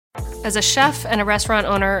As a chef and a restaurant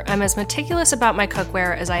owner, I'm as meticulous about my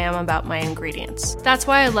cookware as I am about my ingredients. That's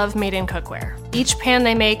why I love Made in Cookware. Each pan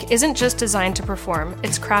they make isn't just designed to perform,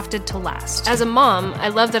 it's crafted to last. As a mom, I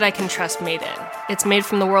love that I can trust Made in. It's made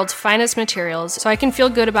from the world's finest materials, so I can feel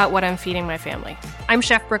good about what I'm feeding my family. I'm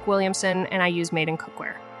Chef Brooke Williamson, and I use Made in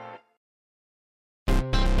Cookware.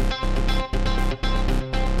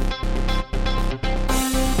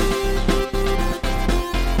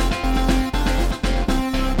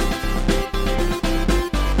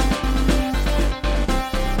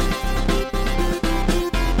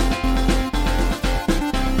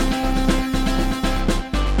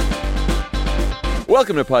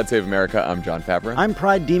 Welcome to Pod Save America. I'm John Favreau. I'm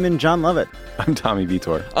Pride Demon John Lovett. I'm Tommy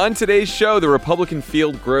Vitor. On today's show, the Republican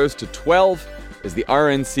field grows to 12 as the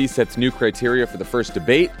RNC sets new criteria for the first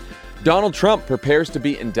debate. Donald Trump prepares to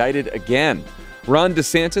be indicted again. Ron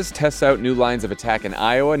DeSantis tests out new lines of attack in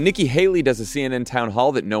Iowa. Nikki Haley does a CNN town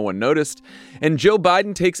hall that no one noticed. And Joe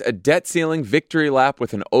Biden takes a debt ceiling victory lap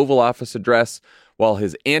with an Oval Office address, while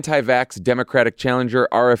his anti-vax Democratic challenger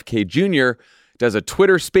RFK Jr. does a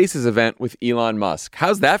Twitter Spaces event with Elon Musk.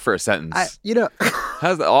 How's that for a sentence?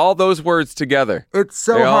 How's that, all those words together? It's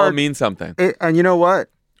so they hard. They all mean something. And you know what?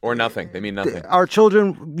 Or nothing. They mean nothing. Our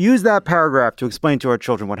children use that paragraph to explain to our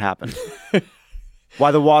children what happened. Why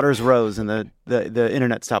the waters rose and the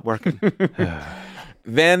internet stopped working.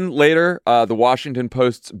 Then later, the Washington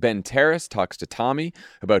Post's Ben Terrace talks to Tommy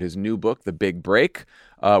about his new book, The Big Break,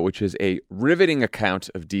 which is a riveting account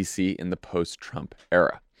of D.C. in the post-Trump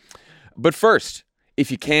era. But first,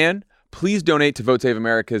 if you can, please donate to Vote Save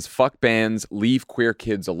America's Fuck Bans, Leave Queer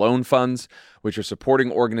Kids Alone funds, which are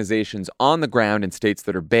supporting organizations on the ground in states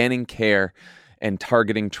that are banning care and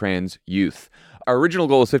targeting trans youth. Our original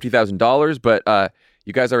goal is $50,000, but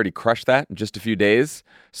you guys already crushed that in just a few days.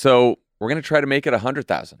 So we're going to try to make it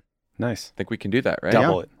 $100,000. Nice. I think we can do that, right?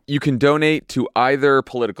 Double it. You can donate to either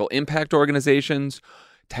political impact organizations,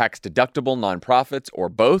 tax-deductible nonprofits, or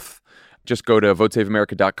both. Just go to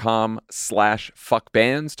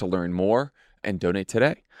votesaveamerica.com/fuckbans to learn more and donate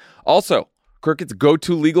today. Also, Crooked's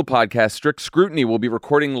go-to legal podcast, Strict Scrutiny, will be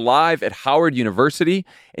recording live at Howard University,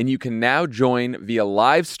 and you can now join via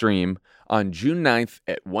live stream on June 9th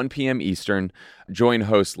at 1 p.m. Eastern. Join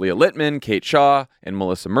hosts Leah Littman, Kate Shaw, and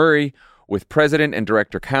Melissa Murray, with President and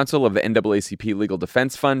Director Counsel of the NAACP Legal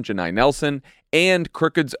Defense Fund, Janai Nelson, and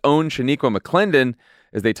Crooked's own Shaniqua McClendon,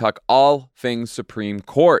 as they talk all things Supreme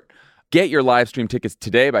Court. Get your live stream tickets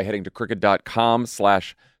today by heading to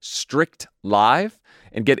crooked.com/strictlive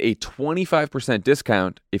and get a 25%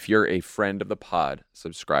 discount if you're a friend of the pod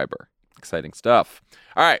subscriber. Exciting stuff.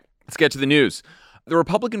 All right, let's get to the news. The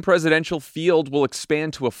Republican presidential field will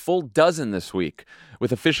expand to a full dozen this week,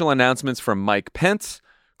 with official announcements from Mike Pence,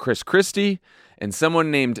 Chris Christie, and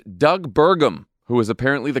someone named Doug Burgum, who is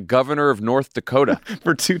apparently the governor of North Dakota.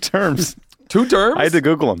 For 2 terms. 2 terms? I had to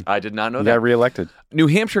Google him. I did not know He that. got reelected. New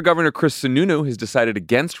Hampshire Governor Chris Sununu has decided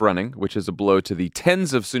against running, which is a blow to the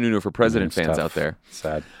tens of Sununu for President fans out there.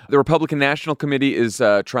 Sad. The Republican National Committee is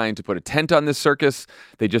trying to put a tent on this circus.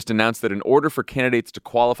 They just announced that in order for candidates to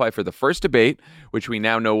qualify for the first debate, which we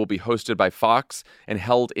now know will be hosted by Fox and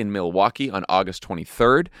held in Milwaukee on August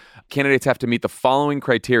 23rd, candidates have to meet the following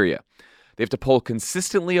criteria. They have to poll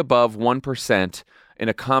consistently above 1% in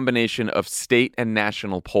a combination of state and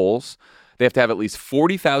national polls. They have to have at least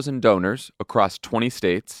 40,000 donors across 20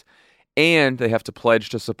 states, and they have to pledge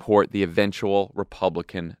to support the eventual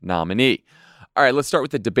Republican nominee. All right, let's start with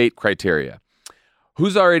the debate criteria.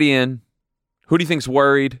 Who's already in? Who do you think's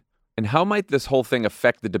worried? And how might this whole thing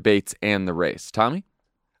affect the debates and the race? Tommy?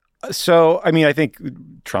 So, I mean, I think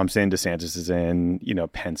Trump's in, DeSantis is in,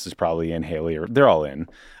 Pence is probably in, Haley, they're all in.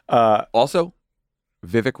 Also,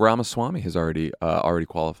 Vivek Ramaswamy has already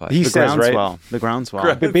qualified. He says, right? The groundswell.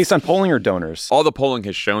 Correct. Based on polling or donors? All the polling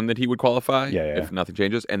has shown that he would qualify if nothing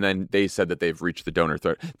changes. And then they said that they've reached the donor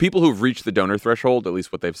threshold. People who've reached the donor threshold, at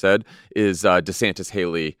least what they've said, is DeSantis,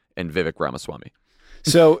 Haley, and Vivek Ramaswamy.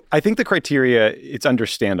 So I think the criteria, it's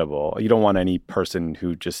understandable. You don't want any person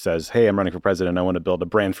who just says, hey, I'm running for president. I want to build a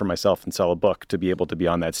brand for myself and sell a book to be able to be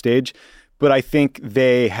on that stage. But I think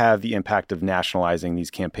they have the impact of nationalizing these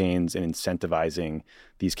campaigns and incentivizing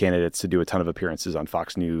these candidates to do a ton of appearances on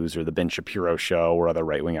Fox News or the Ben Shapiro show or other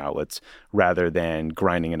right-wing outlets rather than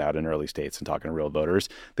grinding it out in early states and talking to real voters.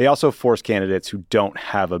 They also force candidates who don't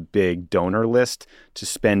have a big donor list to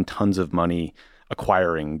spend tons of money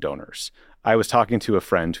acquiring donors. I was talking to a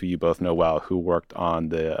friend who you both know well who worked on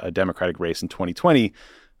the Democratic race in 2020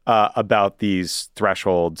 about these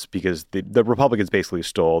thresholds because the Republicans basically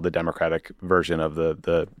stole the Democratic version of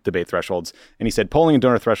the debate thresholds. And he said, polling and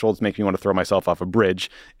donor thresholds make me want to throw myself off a bridge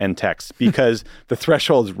and text because the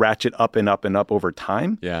thresholds ratchet up and up and up over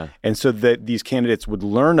time. Yeah. And so that these candidates would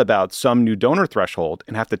learn about some new donor threshold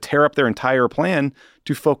and have to tear up their entire plan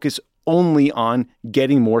to focus only on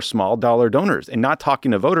getting more small dollar donors and not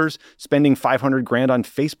talking to voters, spending $500,000 on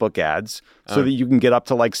Facebook ads so that you can get up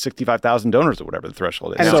to like 65,000 donors or whatever the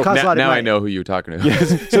threshold is. And So it costs a lot of now money. I know who you're talking to.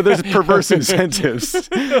 Yes. So there's perverse incentives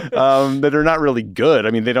that are not really good.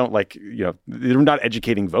 I mean, they don't they're not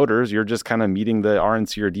educating voters. You're just kind of meeting the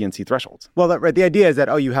RNC or DNC thresholds. Well, right. The idea is that,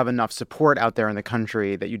 you have enough support out there in the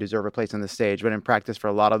country that you deserve a place on the stage. But in practice, for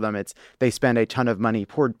a lot of them, they spend a ton of money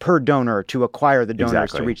per donor to acquire the donors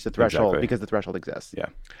Exactly. to reach the threshold Exactly. because the threshold exists. Yeah.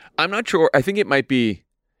 I'm not sure. I think it might be.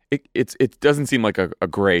 It doesn't seem like a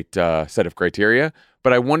great set of criteria,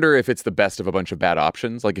 but I wonder if it's the best of a bunch of bad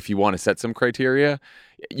options. Like if you want to set some criteria,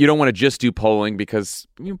 you don't want to just do polling because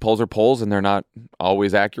polls are polls and they're not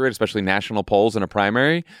always accurate, especially national polls in a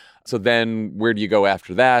primary. So then where do you go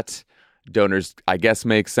after that? Donors, I guess,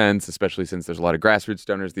 make sense, especially since there's a lot of grassroots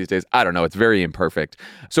donors these days. I don't know. It's very imperfect.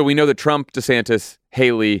 So we know that Trump, DeSantis,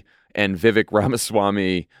 Haley, and Vivek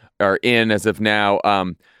Ramaswamy are in as of now.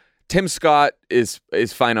 Tim Scott is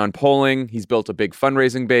fine on polling. He's built a big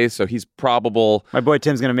fundraising base, so he's probable. My boy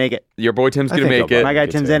Tim's going to make it. Your boy Tim's going to think make he'll it. My guy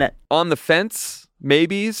Tim's in it. On the fence,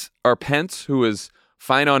 maybes are Pence, who is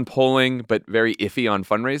fine on polling but very iffy on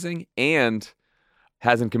fundraising and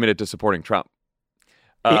hasn't committed to supporting Trump.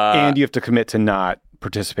 And you have to commit to not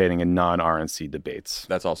participating in non-RNC debates.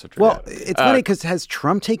 That's also true. Well, it's funny because has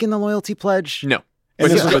Trump taken the loyalty pledge? No. And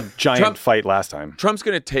But this was Trump- a giant Trump- fight last time. Trump's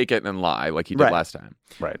going to take it and lie like he did Right. last time.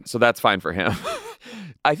 Right. So that's fine for him.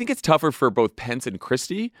 I think it's tougher for both Pence and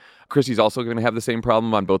Christie. Christie's also going to have the same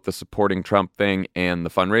problem on both the supporting Trump thing and the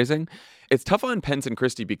fundraising. It's tough on Pence and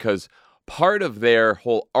Christie because part of their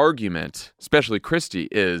whole argument, especially Christie,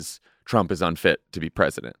 is Trump is unfit to be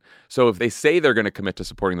president. So if they say they're going to commit to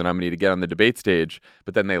supporting the nominee to get on the debate stage,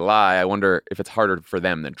 but then they lie, I wonder if it's harder for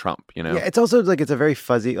them than Trump, Yeah, it's also like it's a very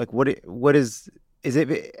fuzzy, like what is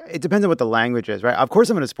it depends on what the language is, right? Of course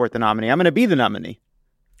I'm going to support the nominee. I'm going to be the nominee.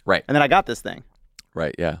 Right. And then I got this thing.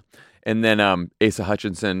 Right, yeah. And then Asa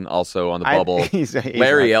Hutchinson also on the bubble. He's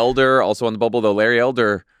Larry Elder also on the bubble, though Larry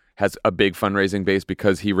Elder has a big fundraising base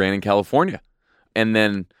because he ran in California. And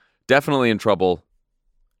then definitely in trouble,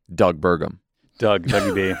 Doug Burgum.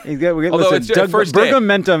 Dougie B. Although Listen, it's just Doug first day.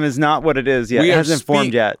 Burgumentum is not what it is yet. It hasn't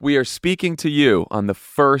formed yet. We are speaking to you on the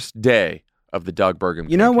first day of the Doug Burgum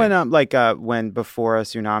You know campaign. when before a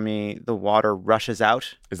tsunami the water rushes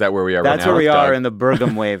out? Is that where we are That's right now? where we with are Doug? in the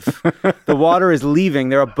Burgum wave. The water is leaving.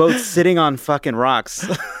 There are boats sitting on fucking rocks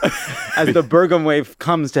as the Burgum wave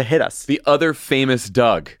comes to hit us. The other famous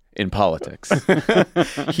Doug in politics.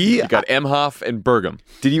 You got Emhoff and Burgum.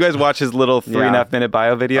 Did you guys watch his little 3.5 minute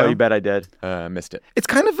bio video? Oh, you bet I did. Missed it. It's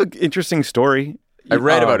kind of an interesting story. I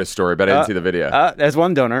read about his story, but I didn't see the video. There's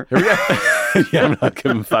one donor. Yeah, I'm not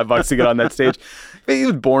giving him $5 to get on that stage. He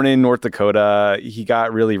was born in North Dakota. He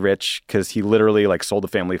got really rich because he literally sold a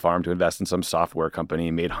family farm to invest in some software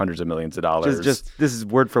company, made hundreds of millions of dollars. Just this is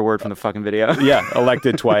word for word from the fucking video. Yeah,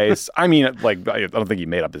 elected twice. I mean, I don't think he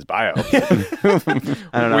made up his bio. I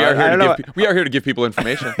don't know. We are here to give people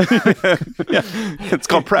information. It's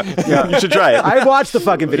called prep. Yeah. You should try it. I watched the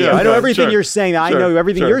fucking video. Yeah, I know sure, everything sure. you're saying. I Sure, know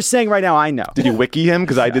everything sure. you're saying right now. I know. Did you wiki him?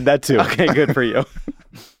 Because I did that too. Okay, good for you.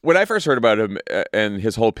 When I first heard about him, and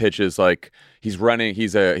his whole pitch is he's running.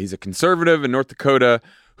 He's a conservative in North Dakota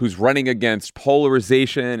who's running against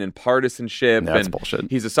polarization and partisanship. That's and bullshit.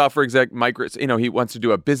 He's a software exec. He wants to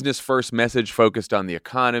do a business first message focused on the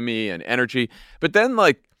economy and energy. But then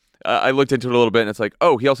I looked into it a little bit, and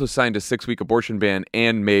it's he also signed a 6-week abortion ban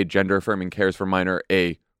and made gender affirming cares for minor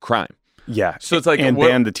a crime. Yeah. So it's and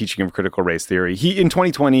banned the teaching of critical race theory. In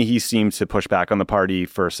 2020, he seemed to push back on the party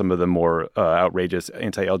for some of the more outrageous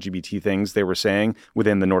anti-LGBT things they were saying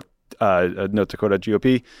within the North Dakota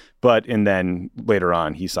GOP. And then later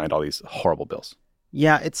on, he signed all these horrible bills.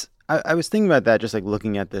 Yeah, I was thinking about that, just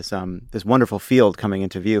looking at this this wonderful field coming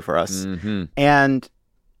into view for us, and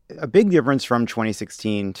a big difference from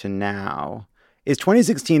 2016 to now is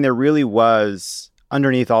 2016. There really was,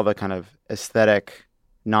 underneath all the kind of aesthetic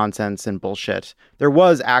nonsense and bullshit, there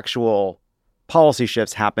was actual policy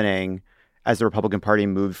shifts happening as the Republican Party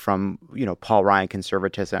moved from Paul Ryan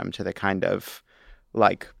conservatism to the kind of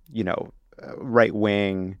right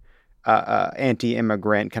wing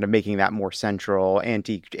anti-immigrant, kind of making that more central,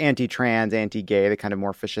 anti-trans, anti-gay, the kind of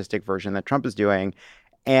more fascistic version that Trump is doing.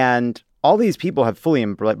 And all these people have fully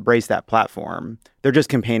embraced that platform. They're just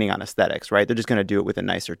campaigning on aesthetics, right? They're just going to do it with a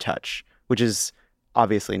nicer touch, which is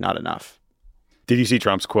obviously not enough. Did you see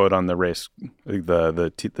Trump's quote on the race,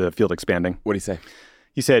 the field expanding? What did he say?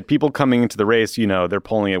 He said, people coming into the race, they're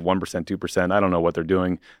polling at 1%, 2%. I don't know what they're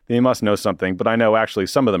doing. They must know something, but I know actually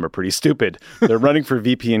some of them are pretty stupid. They're running for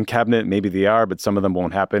VP and cabinet. Maybe they are, but some of them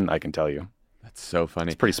won't happen. I can tell you. That's so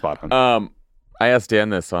funny. It's pretty spot on. I asked Dan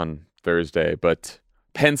this on Thursday, but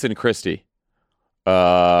Pence and Christie,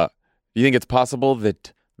 do you think it's possible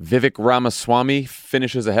that Vivek Ramaswamy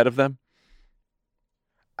finishes ahead of them?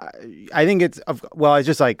 I think it's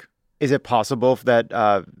just like, is it possible that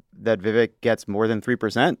that Vivek gets more than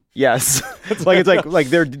 3%? Yes. it's like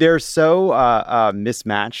they're so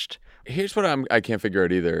mismatched. Here's what I can't figure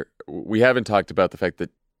out either. We haven't talked about the fact that,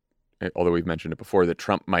 although we've mentioned it before, that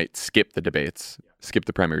Trump might skip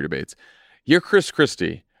the primary debates. You're Chris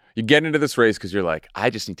Christie. You get into this race because you're like, I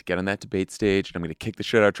just need to get on that debate stage and I'm going to kick the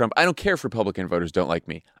shit out of Trump. I don't care if Republican voters don't like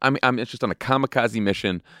me. I'm just on a kamikaze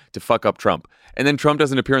mission to fuck up Trump. And then Trump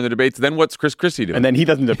doesn't appear in the debates. Then what's Chris Christie doing? And then he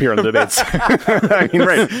doesn't appear in the debates. I mean,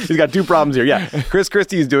 right. He's got two problems here. Yeah. Chris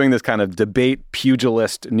Christie is doing this kind of debate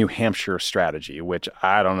pugilist New Hampshire strategy, which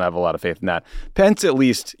I don't have a lot of faith in that. Pence, at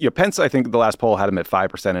least, Pence, I think the last poll had him at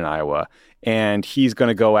 5% in Iowa. And he's going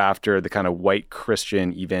to go after the kind of white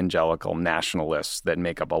Christian evangelical nationalists that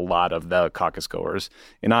make up a lot of the caucus goers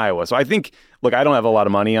in Iowa. So I think, look, I don't have a lot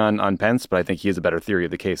of money on Pence, but I think he has a better theory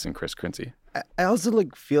of the case than Chris Christie. I also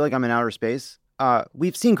feel like I'm in outer space.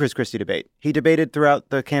 We've seen Chris Christie debate. He debated throughout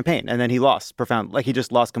the campaign and then he lost profound. Like he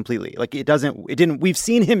just lost completely. Like we've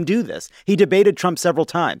seen him do this. He debated Trump several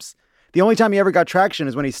times. The only time he ever got traction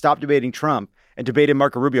is when he stopped debating Trump and debated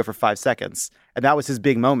Marco Rubio for 5 seconds. And that was his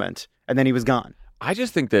big moment. And then he was gone. I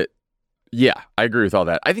just think that, yeah, I agree with all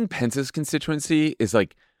that. I think Pence's constituency is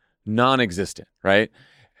like non-existent, right?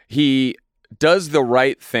 He does the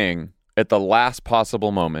right thing at the last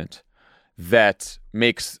possible moment that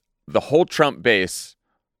makes the whole Trump base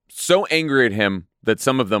so angry at him that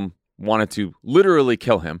some of them wanted to literally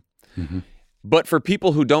kill him. Mm-hmm. But for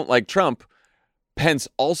people who don't like Trump, Pence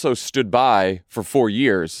also stood by for 4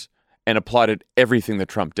 years and applauded everything that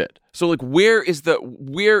Trump did. So, like, where is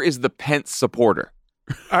the Pence supporter?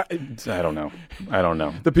 I don't know.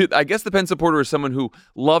 I guess the Pence supporter is someone who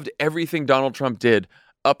loved everything Donald Trump did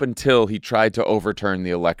up until he tried to overturn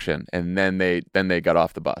the election, and then they got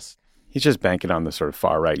off the bus. He's just banking on the sort of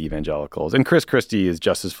far-right evangelicals. And Chris Christie is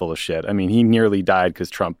just as full of shit. I mean, he nearly died because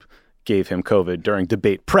Trump gave him COVID during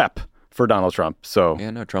debate prep for Donald Trump. So yeah,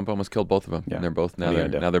 no, Trump almost killed both of them. Yeah. And they're both now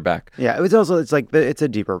they're back. Yeah, it's a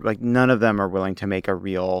deeper, like, none of them are willing to make a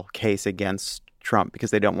real case against Trump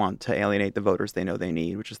because they don't want to alienate the voters they know they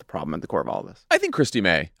need, which is the problem at the core of all of this. I think Christie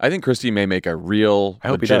may make a real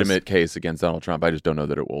legitimate case against Donald Trump. I just don't know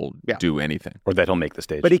that it will do anything. Or that he'll make the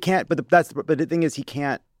stage. But he can't, but the thing is he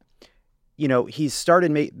can't, he's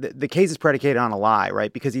started, the case is predicated on a lie,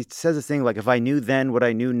 right? Because he says this thing like, if I knew then what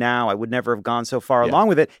I knew now, I would never have gone so far along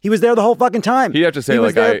with it. He was there the whole fucking time. He'd have to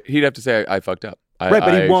say I fucked up. Right,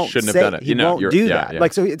 but he won't shouldn't have done it. He won't do that. Yeah.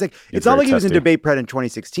 Like, so it's not like he was in debate prep in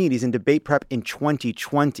 2016. He's in debate prep in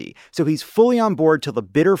 2020. So he's fully on board till the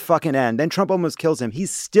bitter fucking end. Then Trump almost kills him.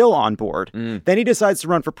 He's still on board. Then he decides to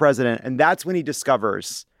run for president, and that's when he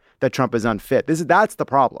discovers that Trump is unfit. That's the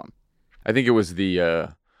problem. I think it was the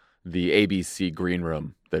ABC green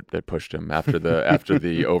room that pushed him after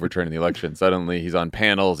the overturn of the election. Suddenly he's on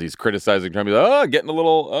panels, he's criticizing Trump. He's like, getting a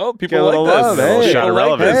little, people like this. Hey, a shot of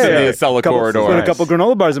relevance in the Acela corridor. Put a couple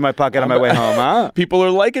granola bars in my pocket on my way home, huh? People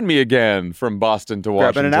are liking me again from Boston to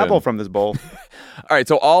Washington. Grabbing an apple from this bowl. All right,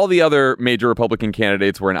 so all the other major Republican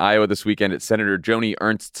candidates were in Iowa this weekend at Senator Joni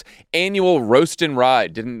Ernst's annual Roast and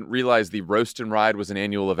Ride. Didn't realize the Roast and Ride was an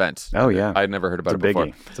annual event. Oh, yeah. I'd never heard about it before.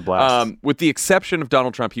 It's a blast. With the exception of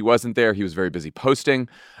Donald Trump, he wasn't there. He was very busy posting.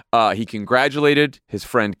 He congratulated his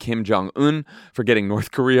friend Kim Jong-un for getting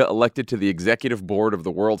North Korea elected to the executive board of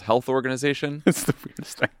the World Health Organization. It's the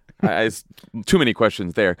weirdest thing. It's too many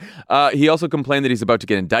questions there. He also complained that he's about to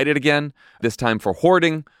get indicted again, this time for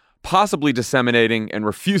hoarding, possibly disseminating, and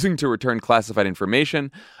refusing to return classified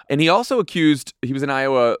information. And he also he was in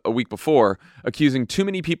Iowa a week before, accusing too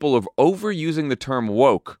many people of overusing the term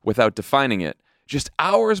woke without defining it. Just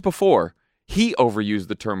hours before, he overused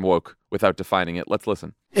the term woke without defining it. Let's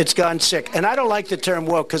listen. It's gone sick. And I don't like the term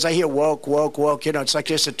woke because I hear woke. It's like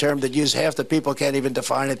just a term that half the people can't even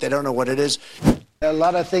define it. They don't know what it is. A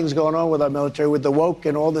lot of things going on with our military, with the woke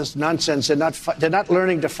and all this nonsense. They're not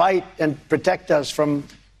learning to fight and protect us from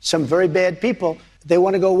some very bad people. They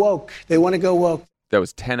want to go woke. That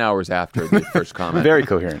was 10 hours after the first comment. Very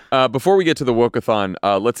coherent. Before we get to the wokeathon,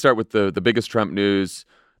 let's start with the biggest Trump news.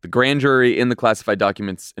 The grand jury in the classified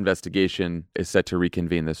documents investigation is set to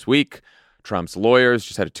reconvene this week. Trump's lawyers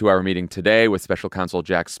just had a 2-hour meeting today with special counsel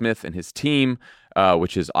Jack Smith and his team,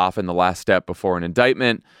 which is often the last step before an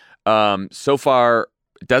indictment. So far,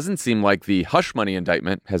 it doesn't seem like the hush money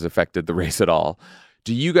indictment has affected the race at all.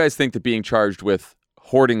 Do you guys think that being charged with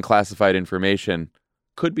hoarding classified information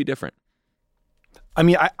could be different? I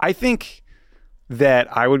mean, I think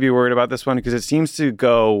that I would be worried about this one because it seems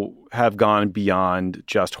to have gone beyond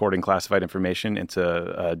just hoarding classified information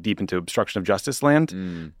into deep into obstruction of justice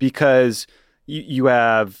land, because you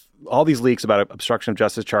have all these leaks about obstruction of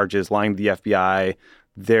justice charges, lying to the FBI.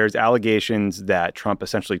 There's allegations that Trump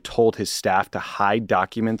essentially told his staff to hide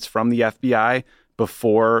documents from the FBI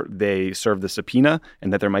before they served the subpoena,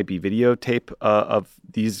 and that there might be videotape of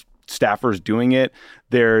these staffers doing it.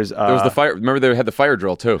 There was the fire. Remember, they had the fire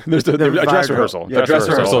drill too. There's a dress rehearsal. Yeah, dress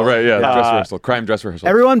rehearsal, right? Yeah, dress rehearsal, crime dress rehearsal.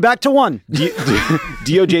 Everyone back to one.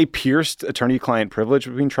 DOJ pierced attorney-client privilege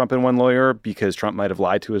between Trump and one lawyer because Trump might have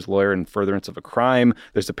lied to his lawyer in furtherance of a crime.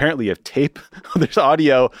 There's apparently a tape. There's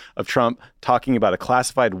audio of Trump talking about a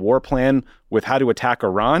classified war plan with how to attack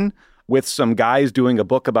Iran with some guys doing a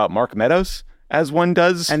book about Mark Meadows, as one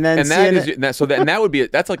does. And then that would be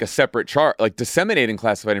that's like a separate charge. Like disseminating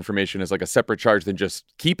classified information is like a separate charge than just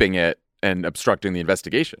keeping it and obstructing the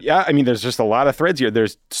investigation. Yeah, I mean, there's just a lot of threads here.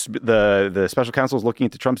 There's the special counsel is looking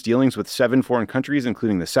into Trump's dealings with 7 foreign countries,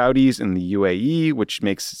 including the Saudis and the UAE, which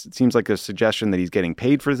seems like a suggestion that he's getting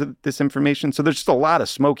paid for this information. So there's just a lot of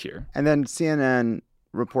smoke here. And then CNN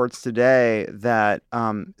reports today that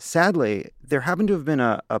sadly there happened to have been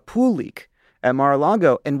a pool leak at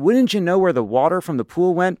Mar-a-Lago, and wouldn't you know where the water from the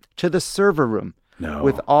pool went? To the server room. No.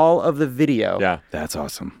 With all of the video. Yeah. That's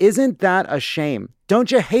awesome. Isn't that a shame?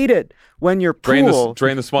 Don't you hate it when your pool...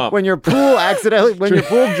 Drain the swamp. When your pool your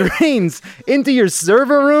pool drains into your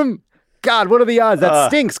server room? God, what are the odds? That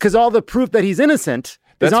stinks, because all the proof that he's innocent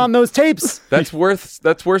is on those tapes. That's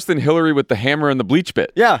worse than Hillary with the hammer and the bleach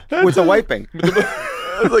bit. Yeah, with the wiping.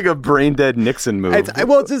 It's like a brain-dead Nixon move. I'm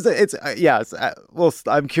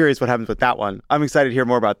curious what happens with that one. I'm excited to hear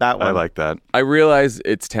more about that one. I like that. I realize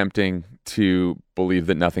it's tempting to believe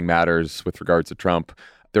that nothing matters with regards to Trump.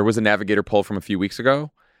 There was a Navigator poll from a few weeks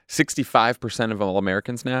ago. 65% of all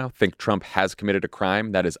Americans now think Trump has committed a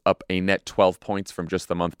crime. That is up a net 12 points from just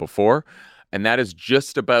the month before. And that is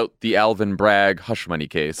just about the Alvin Bragg hush money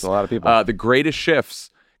case. That's a lot of people. The greatest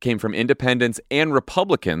shifts came from independents and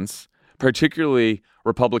Republicans, particularly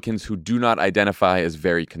Republicans who do not identify as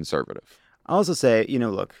very conservative. I'll also say,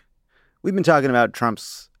 look, we've been talking about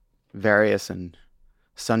Trump's various and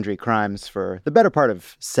sundry crimes for the better part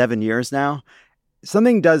of 7 years now.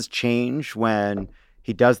 Something does change when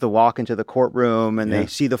he does the walk into the courtroom and they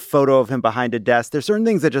see the photo of him behind a desk. There's certain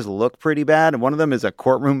things that just look pretty bad. And one of them is a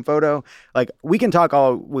courtroom photo. Like, we can talk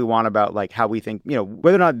all we want about like how we think,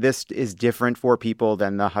 whether or not this is different for people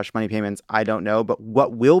than the hush money payments, I don't know. But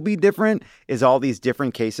what will be different is all these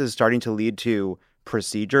different cases starting to lead to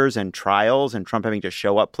procedures and trials and Trump having to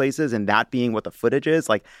show up places and that being what the footage is.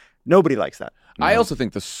 Like, nobody likes that. I also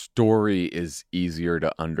think the story is easier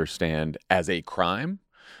to understand as a crime.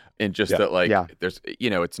 And just there's,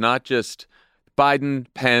 it's not just Biden,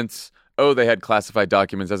 Pence, they had classified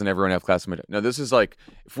documents. Doesn't everyone have classified? No, this is like,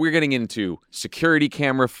 if we're getting into security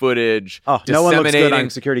camera footage, no one looks good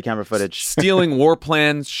on security camera footage. Stealing war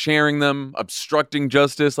plans, sharing them, obstructing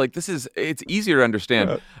justice. Like, it's easier to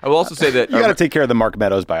understand. I will also say that you got to take care of the Mark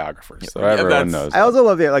Meadows biographers. So everyone knows. I also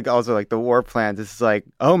love the war plans. It's like,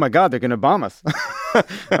 oh my God, they're going to bomb us.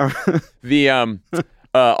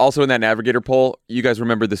 Also in that Navigator poll, you guys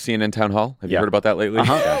remember the CNN town hall? Have you heard about that lately?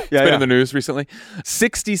 It's been in the news recently.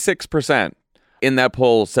 66% in that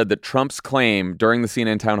poll said that Trump's claim during the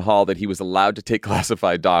CNN town hall that he was allowed to take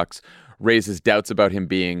classified docs raises doubts about him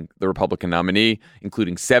being the Republican nominee,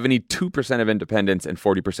 including 72% of independents and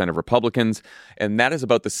 40% of Republicans. And that is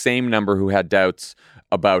about the same number who had doubts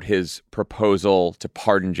about his proposal to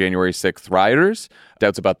pardon January 6th rioters,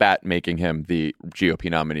 doubts about that making him the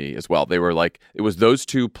GOP nominee as well. They were like, it was those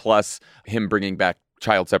two plus him bringing back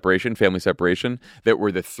child separation, family separation, that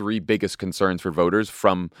were the 3 biggest concerns for voters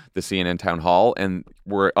from the CNN town hall. And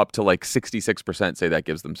we're up to like 66% say that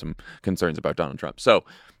gives them some concerns about Donald Trump. So,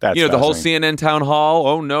 that's the whole CNN town hall,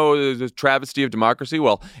 oh no, it's a travesty of democracy.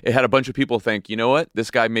 Well, it had a bunch of people think, you know what, this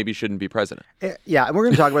guy maybe shouldn't be president. Yeah, and we're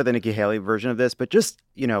going to talk about the Nikki Haley version of this, but just,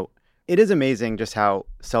 it is amazing just how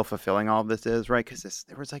self-fulfilling all of this is, right? Because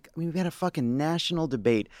we had a fucking national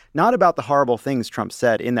debate, not about the horrible things Trump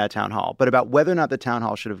said in that town hall, but about whether or not the town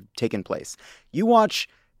hall should have taken place. You watch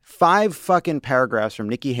 5 fucking paragraphs from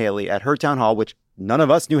Nikki Haley at her town hall, which none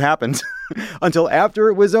of us knew happened until after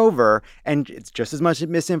it was over. And it's just as much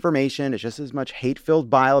misinformation. It's just as much hate-filled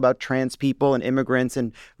bile about trans people and immigrants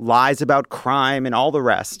and lies about crime and all the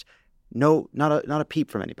rest. No, not a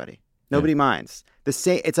peep from anybody. Nobody minds.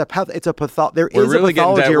 There is a pathology around Trump. We're really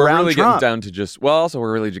getting down to just, well, also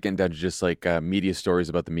we're really getting down to just like media stories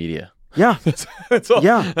about the media. Yeah. That's all.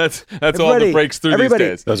 Yeah. That's all that breaks through these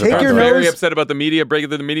days. Take your very upset about the media, break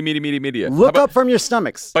the media. Look up from your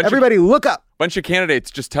stomachs. Everybody look up. Bunch of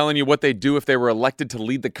candidates just telling you what they do if they were elected to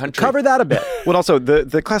lead the country. Cover that a bit. Well, also,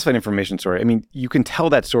 the classified information story, I mean, you can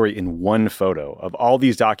tell that story in one photo of all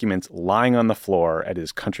these documents lying on the floor at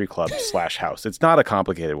his country club / house. It's not a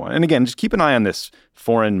complicated one. And again, just keep an eye on this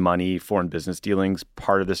foreign money, foreign business dealings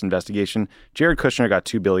part of this investigation. Jared Kushner got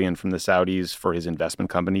 $2 billion from the Saudis for his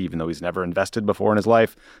investment company, even though he's never invested before in his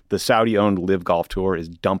life. The Saudi-owned Live Golf Tour is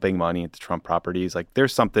dumping money into Trump properties. Like,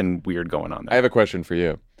 there's something weird going on there. I have a question for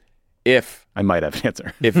you. I might have an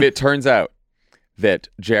answer. If it turns out that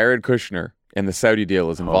Jared Kushner and the Saudi deal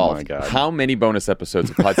is involved, oh my God, how many bonus episodes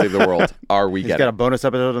of Pod Save the World are we getting? He's got a bonus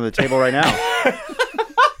episode on the table right now.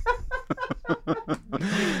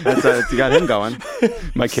 You got him going.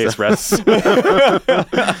 My case rests.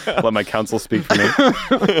 Let my counsel speak for me.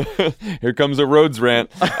 Here comes a Rhodes rant.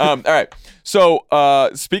 All right. So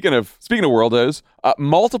speaking of worldos,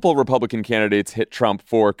 multiple Republican candidates hit Trump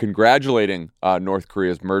for congratulating North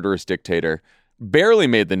Korea's murderous dictator. Barely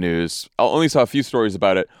made the news. I only saw a few stories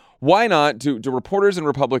about it. Why not? Do reporters and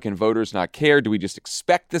Republican voters not care? Do we just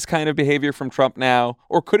expect this kind of behavior from Trump now?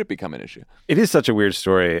 Or could it become an issue? It is such a weird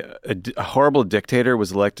story. A horrible dictator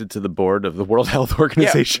was elected to the board of the World Health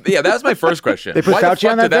Organization. Yeah, that was my first question. They put Fauci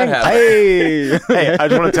on that thing? Hey, I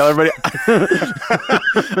just want to tell everybody.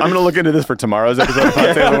 I'm going to look into this for tomorrow's episode of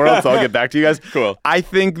Pod Save the World, so I'll get back to you guys. Cool. I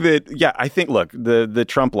think, look, the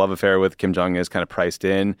Trump love affair with Kim Jong-un is kind of priced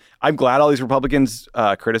in. I'm glad all these Republicans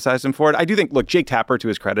criticized him for it. I do think, look, Jake Tapper, to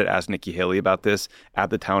his credit, asked Nikki Haley about this at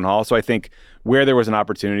the town hall. So I think where there was an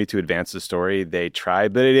opportunity to advance the story, they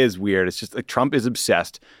tried. But it is weird. It's just like Trump is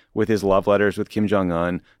obsessed with his love letters with Kim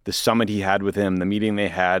Jong-un, the summit he had with him, the meeting they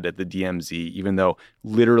had at the DMZ, even though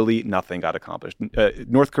literally nothing got accomplished.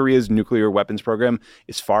 North Korea's nuclear weapons program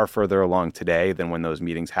is far further along today than when those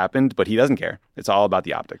meetings happened, but he doesn't care. It's all about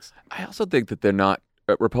the optics. I also think that they're not,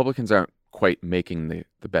 Republicans aren't quite making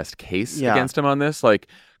the best case against him on this. Like,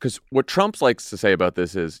 because what Trump likes to say about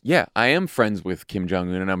this is, yeah, I am friends with Kim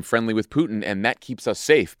Jong-un and I'm friendly with Putin, and that keeps us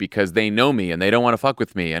safe because they know me and they don't want to fuck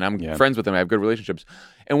with me, and I'm friends with them. I have good relationships.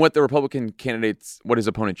 And what the Republican candidates, what his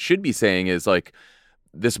opponents should be saying is like,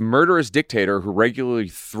 this murderous dictator who regularly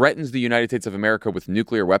threatens the United States of America with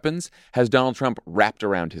nuclear weapons has Donald Trump wrapped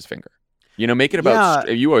around his finger. You know, make it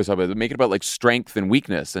about, you always talk about it, make it about like strength and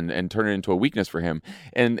weakness and turn it into a weakness for him.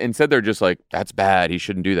 And instead they're just like, that's bad. He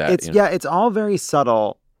shouldn't do that. It's all very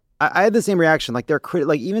subtle. I had the same reaction. Like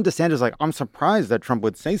like even DeSantis, like, I'm surprised that Trump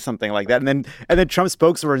would say something like that. And then Trump's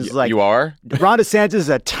spokesperson is like, you are? Ron DeSantis is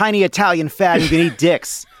a tiny Italian fat who can eat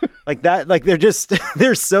dicks. Like that. Like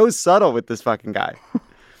they're so subtle with this fucking guy.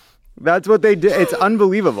 That's what they do. It's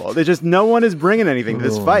unbelievable. There's just no one is bringing anything to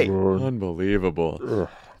this fight. Unbelievable.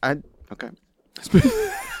 Okay.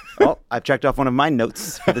 Well, I've checked off one of my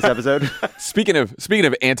notes for this episode. Speaking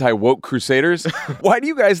of anti-woke crusaders, why do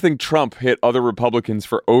you guys think Trump hit other Republicans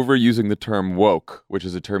for overusing the term woke, which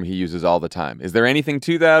is a term he uses all the time? Is there anything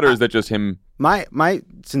to that, or is that just him? My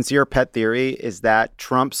sincere pet theory is that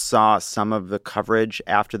Trump saw some of the coverage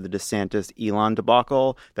after the DeSantis-Elon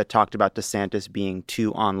debacle that talked about DeSantis being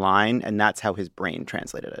too online, and that's how his brain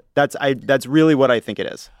translated it. That's really what I think it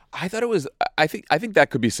is. I thought it was. I think that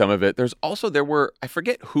could be some of it. There's also I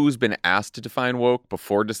forget who's been asked to define woke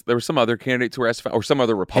before. There were some other candidates who were asked, or some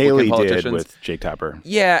other Republican politicians. Haley did with Jake Tapper.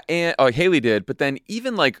 Yeah, and Haley did. But then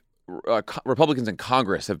even like Republicans in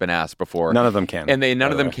Congress have been asked before. None of them can. And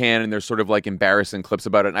none of them can. And there's sort of like embarrassing clips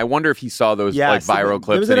about it. And I wonder if he saw those viral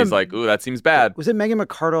clips and he's like, ooh, that seems bad. Was it Megan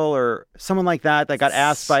McArdle or someone like that got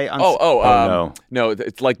asked by... No,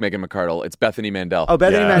 it's like Megan McArdle. It's Bethany Mandel. Oh,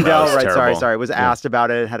 Bethany Mandel, right. Terrible. Sorry. Was asked about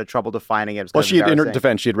it and had trouble defining it. Well, in her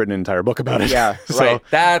defense, she had written an entire book about it. Yeah, so right.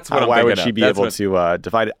 That's what I'm why thinking would she be able to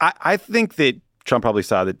define it? I think that Trump probably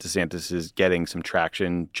saw that DeSantis is getting some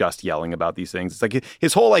traction just yelling about these things. It's like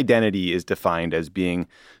his whole identity is defined as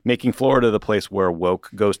making Florida the place where woke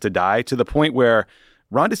goes to die, to the point where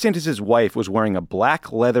Ron DeSantis' wife was wearing a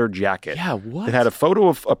black leather jacket. Yeah, what? It had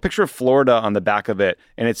a picture of Florida on the back of it,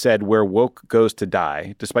 and it said where woke goes to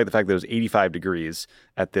die, despite the fact that it was 85 degrees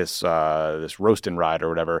at this roast and ride or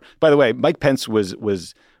whatever. By the way, Mike Pence was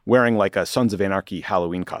wearing like a Sons of Anarchy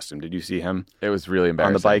Halloween costume. Did you see him? It was really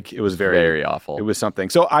embarrassing. On the bike. It was very awful. It was something.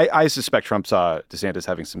 So I suspect Trump saw DeSantis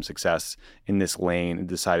having some success in this lane and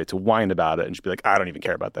decided to whine about it and just be like, I don't even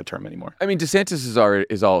care about that term anymore. I mean, DeSantis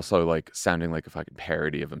is also like sounding like a fucking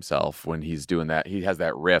parody of himself when he's doing that. He has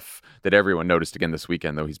that riff that everyone noticed again this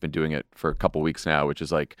weekend, though he's been doing it for a couple weeks now, which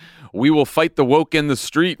is like, we will fight the woke in the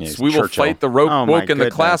streets. We will fight the woke in the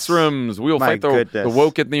classrooms. We will fight the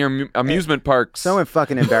woke in the amusement parks. So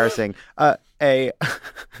fucking embarrassing. A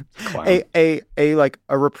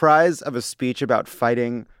reprise of a speech about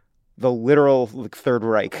fighting the literal Third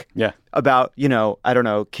Reich. Yeah. About, I don't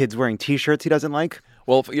know, kids wearing T-shirts he doesn't like.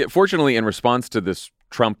 Well, fortunately, in response to this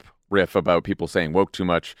Trump riff about people saying woke too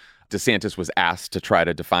much, DeSantis was asked to try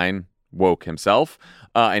to define woke himself.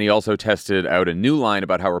 And he also tested out a new line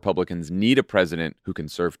about how Republicans need a president who can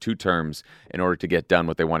serve 2 terms in order to get done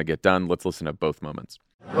what they want to get done. Let's listen to both moments.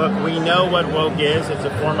 Look, we know what woke is. It's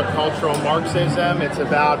a form of cultural Marxism. It's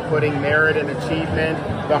about putting merit and achievement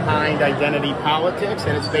behind identity politics,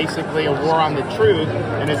 and it's basically a war on the truth.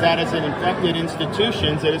 And as that has infected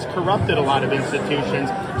institutions, it has corrupted a lot of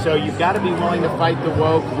institutions. So you've got to be willing to fight the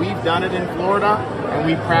woke. We've done it in Florida, and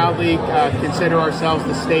we proudly consider ourselves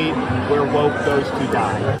the state where woke goes to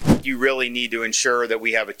die. You really need to ensure that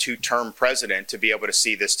we have a 2-term president to be able to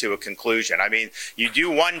see this to a conclusion. I mean, you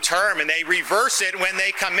do 1 term and they reverse it when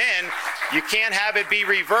they come in. You can't have it be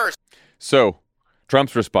reversed. So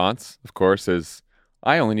Trump's response, of course, is,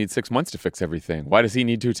 I only need 6 months to fix everything. Why does he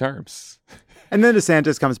need 2 terms? And then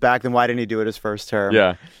DeSantis comes back, then why didn't he do it his first term?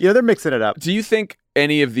 Yeah. They're mixing it up. Do you think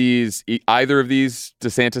either of these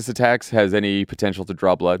DeSantis attacks has any potential to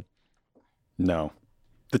draw blood? No.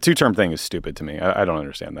 The 2-term thing is stupid to me. I don't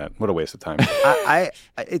understand that. What a waste of time.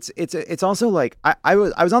 It's also like I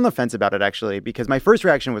was on the fence about it actually, because my first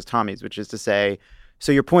reaction was Tommy's, which is to say,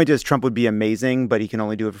 so your point is Trump would be amazing, but he can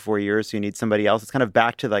only do it for 4 years, so you need somebody else. It's kind of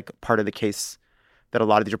back to like part of the case that a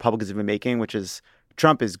lot of these Republicans have been making, which is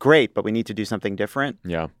Trump is great, but we need to do something different.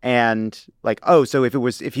 Yeah. And like, so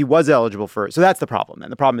if he was eligible so that's the problem. And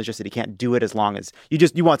the problem is just that he can't do it as long as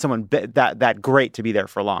you want someone that great to be there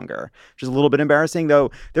for longer, which is a little bit embarrassing. Though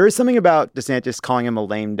there is something about DeSantis calling him a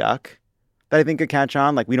lame duck that I think could catch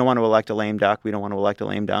on. Like, we don't want to elect a lame duck. We don't want to elect a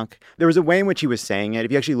lame duck. There was a way in which he was saying it.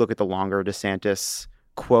 If you actually look at the longer DeSantis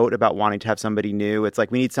quote about wanting to have somebody new, it's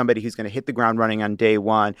like, we need somebody who's going to hit the ground running on day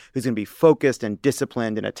one, who's going to be focused and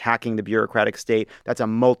disciplined and attacking the bureaucratic state. That's a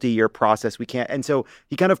multi-year process. We can't. And so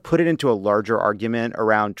he kind of put it into a larger argument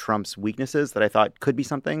around Trump's weaknesses that I thought could be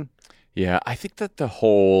something. Yeah, I think that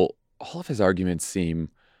all of his arguments seem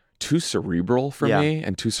too cerebral for me,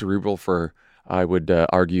 and too cerebral for, I would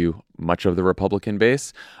argue, much of the Republican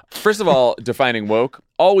base. First of all, defining woke,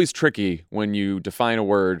 always tricky when you define a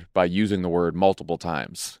word by using the word multiple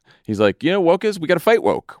times. He's like, woke is, we got to fight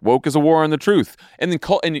woke. Woke is a war on the truth. And then,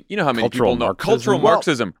 and you know how many people know cultural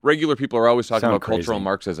Marxism. Regular people are always talking about cultural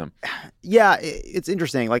Marxism. Yeah, it's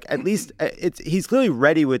interesting. Like, at least he's clearly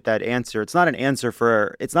ready with that answer. It's not an answer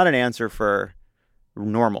for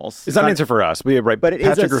normals. It's not an answer for us. But Patrick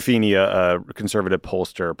is Ruffini, a conservative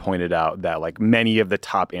pollster, pointed out that like many of the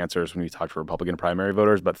top answers when we talk to Republican primary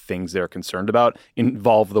voters, but things they're concerned about,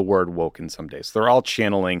 involve the word woke in some days. So they're all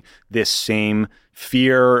channeling this same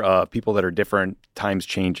fear of people that are different, times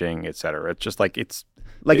changing, et cetera. It's just like it's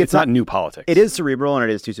not new politics. It is cerebral and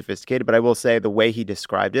it is too sophisticated. But I will say the way he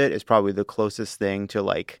described it is probably the closest thing to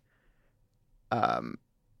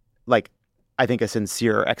I think a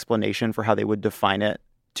sincere explanation for how they would define it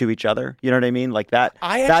to each other. You know what I mean? Like that.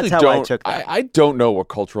 That's how I took that. I don't know what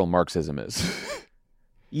cultural Marxism is.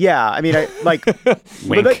 Yeah, I mean,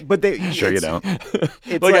 wink. but they sure you don't.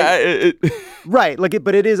 It's right.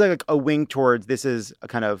 But it is like a wink towards this is a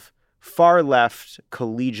kind of far left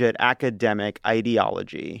collegiate academic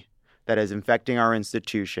ideology that is infecting our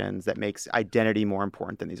institutions that makes identity more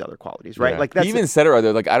important than these other qualities, right? Yeah. Like that's he even said it right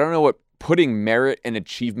there. Like, I don't know what putting merit and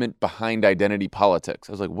achievement behind identity politics.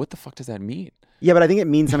 I was like, what the fuck does that mean? Yeah, but I think it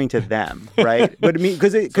means something to them, right? But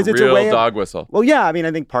because it's a a way of, dog whistle. Well, yeah, I mean,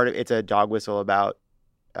 I think part of it's a dog whistle about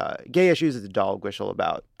gay issues. It's a dog whistle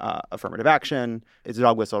about affirmative action. It's a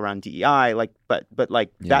dog whistle around DEI.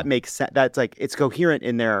 That makes sense. That's like it's coherent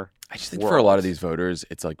in their. I just think for a lot of these voters,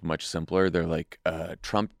 it's like much simpler. They're like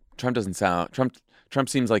Trump doesn't sound Trump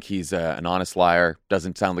seems like he's an honest liar.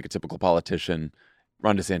 Doesn't sound like a typical politician.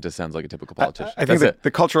 Ron DeSantis sounds like a typical politician. I think that the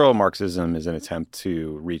cultural Marxism is an attempt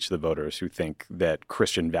to reach the voters who think that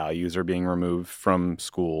Christian values are being removed from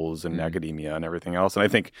schools and academia and everything else. And I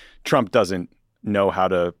think Trump doesn't know how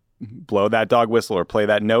to blow that dog whistle or play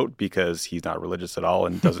that note because he's not religious at all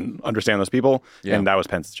and doesn't understand those people. Yeah. And that was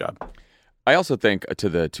Pence's job. I also think to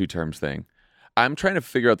the 2 terms thing, I'm trying to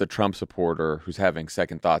figure out the Trump supporter who's having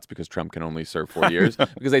second thoughts because Trump can only serve 4 years.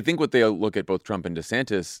 Because I think what they'll look at both Trump and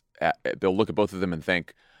DeSantis, they'll look at both of them and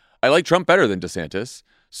think, I like Trump better than DeSantis,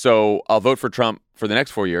 so I'll vote for Trump for the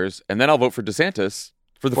next 4 years, and then I'll vote for DeSantis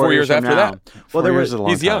for the 4 years after that. Well,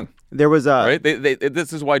 he's young. There was a right.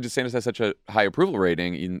 This is why DeSantis has such a high approval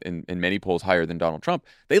rating in many polls, higher than Donald Trump.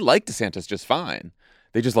 They like DeSantis just fine.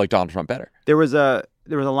 They just like Donald Trump better. There was a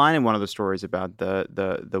line in one of the stories about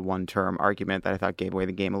the one-term argument that I thought gave away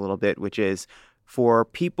the game a little bit, which is for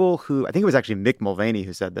people who, I think it was actually Mick Mulvaney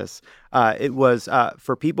who said this, it was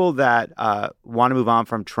for people that want to move on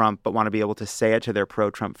from Trump but want to be able to say it to their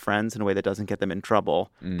pro-Trump friends in a way that doesn't get them in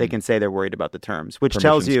trouble. They can say they're worried about the terms, which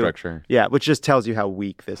tells you, which just tells you how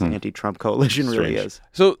weak this anti-Trump coalition really is.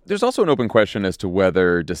 So there's also an open question as to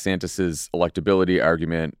whether DeSantis's electability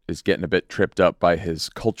argument is getting a bit tripped up by his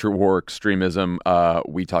culture war extremism.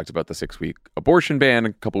 We talked about the 6-week abortion ban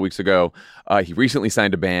a couple weeks ago. He recently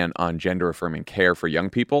signed a ban on gender-affirming care for young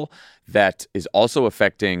people that is also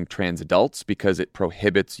affecting trans adults because it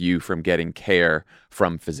prohibits you from getting care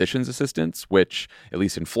from physician's assistants, which, at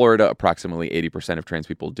least in Florida, approximately 80% of trans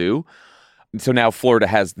people do. And so now Florida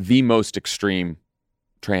has the most extreme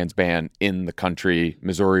trans ban in the country.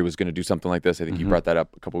 Missouri was going to do something like this. I think you brought that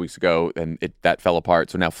up a couple weeks ago, and that fell apart.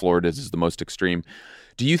 So now Florida's is the most extreme.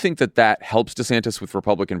 Do you think that helps DeSantis with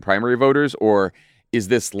Republican primary voters, or is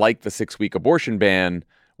this like the 6-week abortion ban,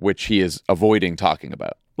 which he is avoiding talking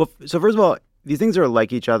about? Well, so first of all, these things are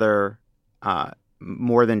like each other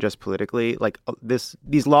more than just politically. Like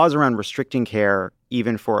these laws around restricting care,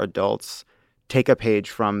 even for adults, take a page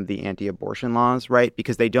from the anti-abortion laws, right?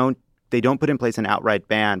 Because they don't put in place an outright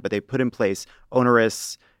ban, but they put in place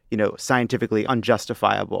onerous, scientifically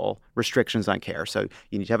unjustifiable restrictions on care. So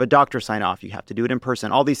you need to have a doctor sign off. You have to do it in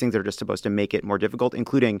person. All these things are just supposed to make it more difficult,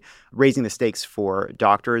 including raising the stakes for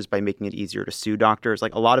doctors by making it easier to sue doctors.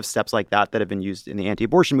 Like a lot of steps like that have been used in the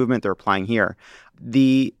anti-abortion movement, they're applying here.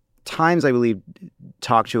 The Times, I believe,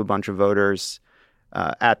 talked to a bunch of voters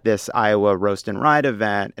at this Iowa Roast and Ride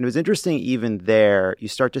event. And it was interesting, even there, you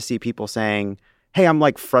start to see people saying, hey, I'm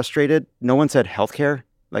frustrated. No one said healthcare.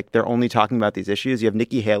 They're only talking about these issues. You have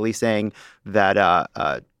Nikki Haley saying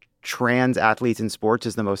that trans athletes in sports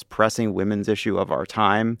is the most pressing women's issue of our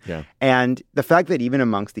time. Yeah. And the fact that even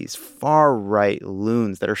amongst these far-right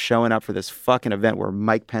loons that are showing up for this fucking event where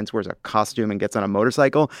Mike Pence wears a costume and gets on a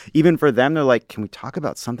motorcycle, even for them, they're like, can we talk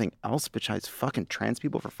about something else besides fucking trans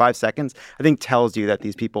people for 5 seconds? I think tells you that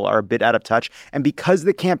these people are a bit out of touch. And because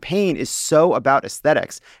the campaign is so about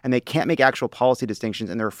aesthetics and they can't make actual policy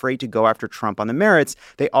distinctions and they're afraid to go after Trump on the merits,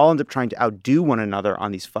 they all end up trying to outdo one another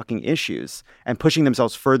on these fucking issues and pushing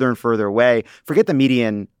themselves further and further away. Forget the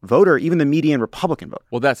median voter, even the median Republican voter.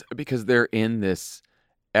 Well, that's because they're in this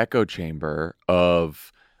echo chamber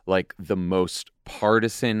of the most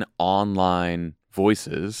partisan online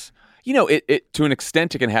voices. It to an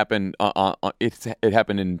extent it can happen. It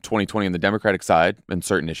happened in 2020 on the Democratic side in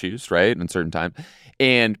certain issues, right, in certain time,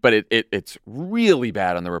 but it's really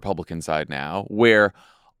bad on the Republican side now, where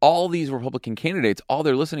all these Republican candidates, all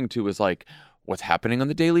they're listening to is what's happening on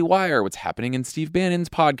the Daily Wire, what's happening in Steve Bannon's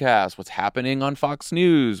podcast, what's happening on Fox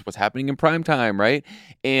News, what's happening in primetime, right?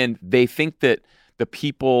 And they think that the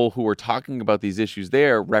people who are talking about these issues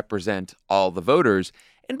there represent all the voters.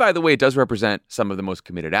 And by the way, it does represent some of the most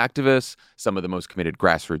committed activists, some of the most committed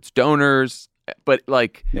grassroots donors. But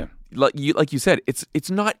like you said,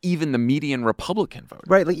 it's not even the median Republican voter.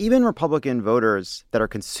 Right. Even Republican voters that are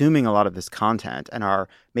consuming a lot of this content and are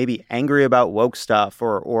maybe angry about woke stuff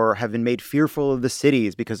or have been made fearful of the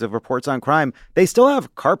cities because of reports on crime, they still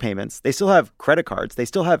have car payments. They still have credit cards. They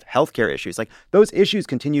still have healthcare issues. Those issues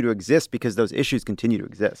continue to exist because those issues continue to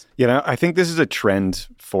exist. I think this is a trend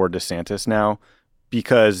for DeSantis now,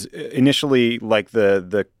 because initially,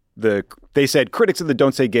 they said critics of the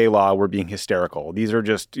Don't Say Gay law were being hysterical. These are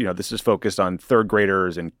just, this is focused on third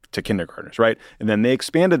graders and to kindergartners, right? And then they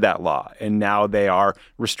expanded that law, and now they are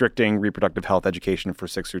restricting reproductive health education for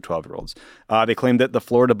 6 through 12-year-olds. They claimed that the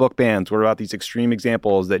Florida book bans were about these extreme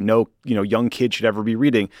examples that no, young kid should ever be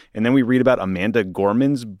reading. And then we read about Amanda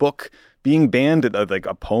Gorman's book being banned,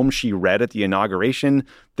 a poem she read at the inauguration.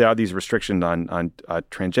 There are these restrictions on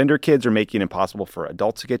transgender kids are making it impossible for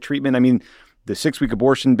adults to get treatment. I mean, the 6-week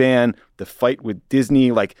abortion ban, the fight with Disney,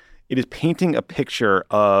 it is painting a picture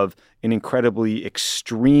of an incredibly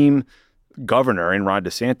extreme governor in Ron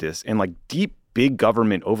DeSantis and deep, big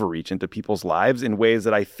government overreach into people's lives in ways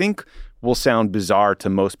that I think will sound bizarre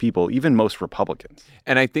to most people, even most Republicans.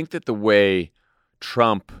 And I think that the way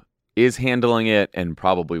Trump is handling it and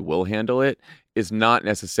probably will handle it is not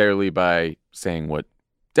necessarily by saying what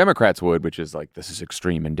Democrats would, which is like, this is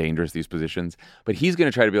extreme and dangerous, these positions. But he's going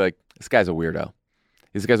to try to be like, this guy's a weirdo.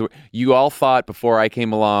 You all thought before I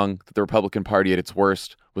came along that the Republican Party at its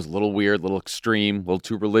worst was a little weird, a little extreme, a little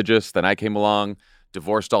too religious. Then I came along,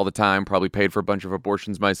 divorced all the time, probably paid for a bunch of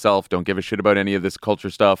abortions myself, don't give a shit about any of this culture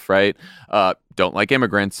stuff, right? Don't like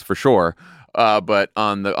immigrants, for sure. But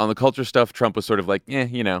on the culture stuff, Trump was sort of like,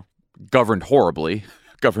 governed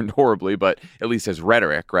horribly, but at least his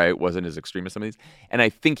rhetoric, right, wasn't as extreme as some of these. And I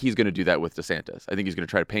think he's going to do that with DeSantis. I think he's going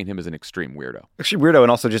to try to paint him as an extreme weirdo. Actually, weirdo,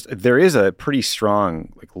 and also just there is a pretty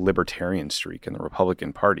strong libertarian streak in the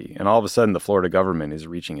Republican Party. And all of a sudden, the Florida government is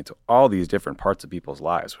reaching into all these different parts of people's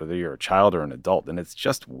lives, whether you're a child or an adult. And it's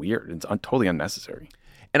just weird. It's totally unnecessary.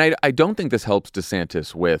 And I don't think this helps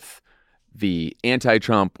DeSantis with the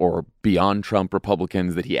anti-Trump or beyond Trump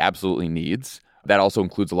Republicans that he absolutely needs. That also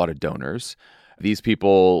includes a lot of donors. These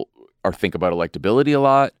people think about electability a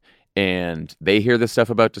lot, and they hear this stuff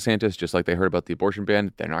about DeSantis just like they heard about the abortion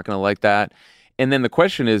ban. They're not going to like that. And then the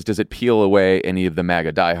question is, does it peel away any of the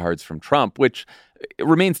MAGA diehards from Trump, which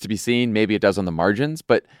remains to be seen. Maybe it does on the margins.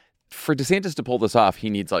 But for DeSantis to pull this off, he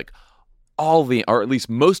needs or at least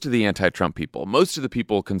most of the anti-Trump people, most of the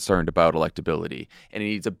people concerned about electability, and he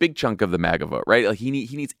needs a big chunk of the MAGA vote, right? Like he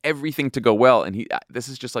needs everything to go well, and this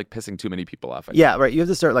is just pissing too many people off. Yeah, right. You have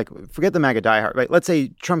to start forget the MAGA diehard, right? Let's say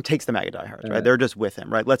Trump takes the MAGA diehards, right? They're just with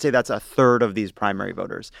him, right? Let's say that's a third of these primary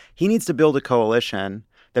voters. He needs to build a coalition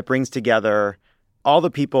that brings together all the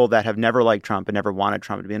people that have never liked Trump and never wanted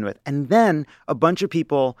Trump to begin with, and then a bunch of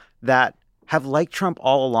people that have liked Trump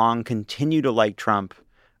all along, continue to like Trump,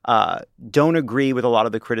 don't agree with a lot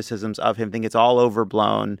of the criticisms of him, think it's all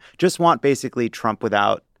overblown, just want basically Trump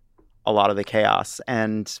without a lot of the chaos.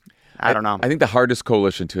 And I don't know. I think the hardest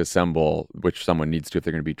coalition to assemble, which someone needs to if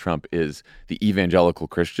they're going to beat Trump, is the evangelical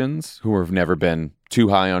Christians who have never been too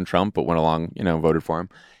high on Trump but went along, voted for him,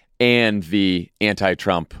 and the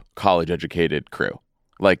anti-Trump college-educated crew.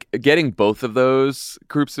 Getting both of those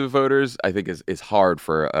groups of voters, I think, is hard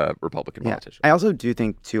for a Republican politician. I also do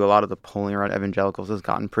think, too, a lot of the polling around evangelicals has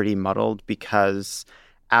gotten pretty muddled because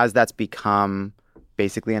as that's become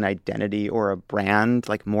basically an identity or a brand,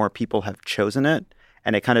 more people have chosen it,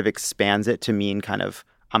 and it kind of expands it to mean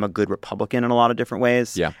I'm a good Republican in a lot of different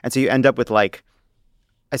ways. Yeah. And so you end up with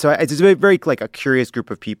so it's a very a curious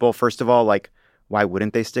group of people. First of all, why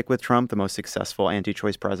wouldn't they stick with Trump, the most successful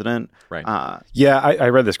anti-choice president? Right. I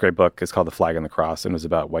read this great book. It's called The Flag and the Cross, and it was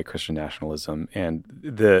about white Christian nationalism and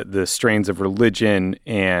the strains of religion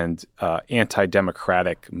and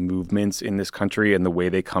anti-democratic movements in this country and the way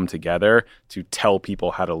they come together to tell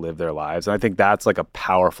people how to live their lives. And I think that's a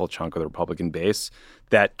powerful chunk of the Republican base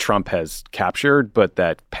that Trump has captured, but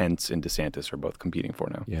that Pence and DeSantis are both competing for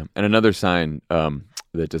now. Yeah. And another sign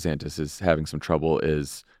that DeSantis is having some trouble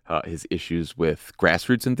is his issues with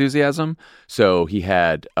grassroots enthusiasm. So he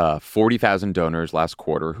had 40,000 donors last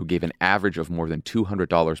quarter who gave an average of more than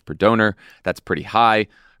 $200 per donor. That's pretty high.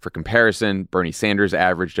 For comparison, Bernie Sanders'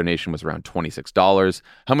 average donation was around $26.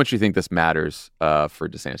 How much do you think this matters for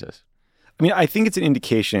DeSantis? I think it's an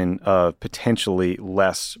indication of potentially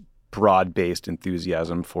less broad-based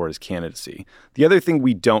enthusiasm for his candidacy. The other thing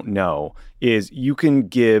we don't know is you can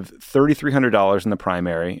give $3,300 in the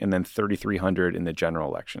primary and then $3,300 in the general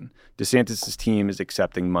election. DeSantis' team is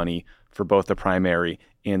accepting money for both the primary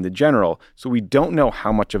and the general. So we don't know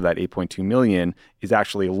how much of that $8.2 million is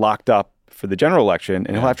actually locked up for the general election,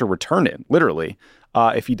 and he'll have to return it, literally,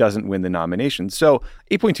 if he doesn't win the nomination. So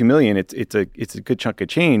 $8.2 million, it's a good chunk of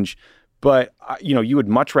change. But, you would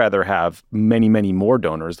much rather have many, many more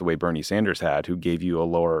donors the way Bernie Sanders had, who gave you a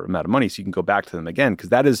lower amount of money so you can go back to them again, because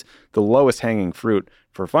that is the lowest hanging fruit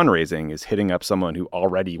for fundraising, is hitting up someone who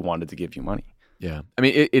already wanted to give you money. Yeah.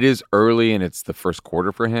 It is early and it's the first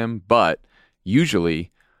quarter for him, but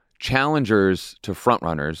usually challengers to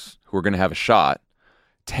frontrunners who are going to have a shot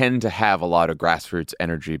tend to have a lot of grassroots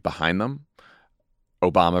energy behind them.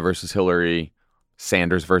 Obama versus Hillary,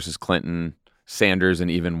 Sanders versus Clinton, Sanders and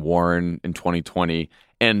even Warren in 2020.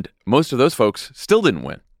 And most of those folks still didn't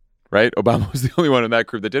win, right? Obama was the only one in that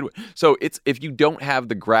group that did win. So if you don't have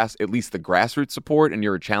at least the grassroots support, and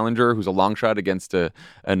you're a challenger who's a long shot against the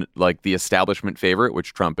establishment favorite,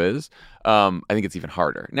 which Trump is, I think it's even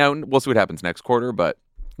harder. Now, we'll see what happens next quarter, but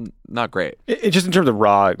not great. Just in terms of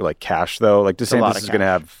raw DeSantis is going to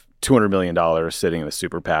have $200 million sitting in a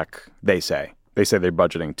super PAC, they say. They say they're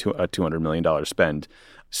budgeting a $200 million spend.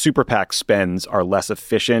 super PAC spends are less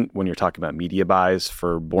efficient when you're talking about media buys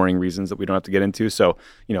for boring reasons that we don't have to get into. So,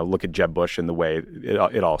 look at Jeb Bush and the way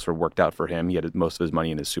it all sort of worked out for him. He had most of his money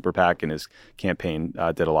in his super PAC, and his campaign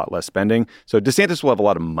did a lot less spending. So DeSantis will have a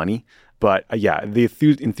lot of money. But the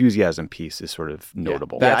enthusiasm piece is sort of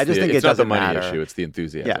notable. Yeah, I just think it's it not the doesn't money matter. issue; it's the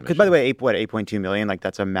enthusiasm. Yeah, because by the way, 8.2 million, like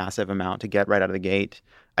that's a massive amount to get right out of the gate.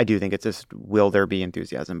 I do think it's just, will there be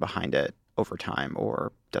enthusiasm behind it over time,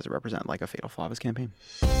 or does it represent like a fatal flaw of his campaign?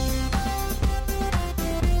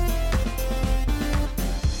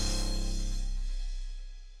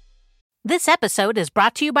 This episode is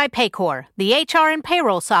brought to you by Paycor, the HR and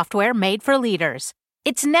payroll software made for leaders.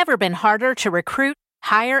 It's never been harder to recruit,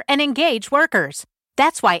 hire, and engage workers.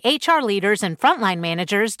 That's why HR leaders and frontline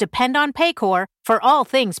managers depend on Paycor for all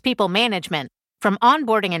things people management, from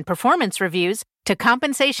onboarding and performance reviews to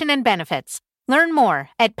compensation and benefits. Learn more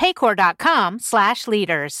at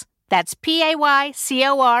paycor.com/leaders. That's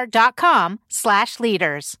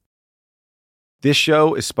paycor.com/leaders. This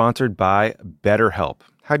show is sponsored by BetterHelp.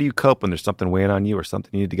 How do you cope when there's something weighing on you or something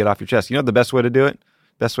you need to get off your chest? You know the best way to do it?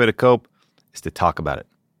 Best way to cope is to talk about it.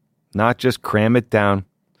 Not just cram it down,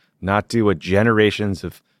 not do what generations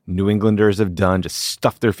of New Englanders have done, just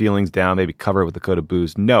stuff their feelings down, maybe cover it with a coat of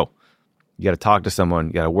booze. No, you got to talk to someone,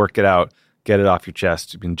 you got to work it out, get it off your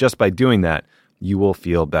chest. And just by doing that, you will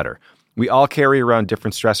feel better. We all carry around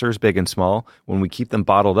different stressors, big and small. When we keep them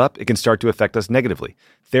bottled up, it can start to affect us negatively.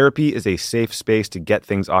 Therapy is a safe space to get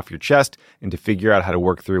things off your chest and to figure out how to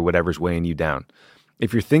work through whatever's weighing you down.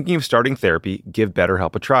 If you're thinking of starting therapy, give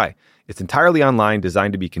BetterHelp a try. It's entirely online,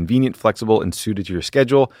 designed to be convenient, flexible, and suited to your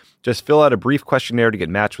schedule. Just fill out a brief questionnaire to get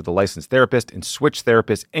matched with a licensed therapist and switch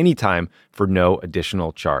therapists anytime for no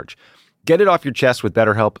additional charge. Get it off your chest with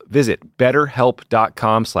BetterHelp. Visit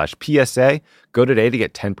betterhelp.com/PSA. Go today to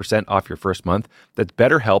get 10% off your first month. That's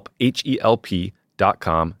BetterHelp,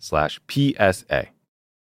 HELP.com/PSA.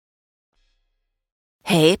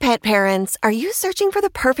 Hey, pet parents, are you searching for the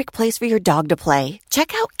perfect place for your dog to play?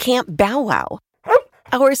 Check out Camp Bow Wow.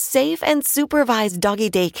 Our safe and supervised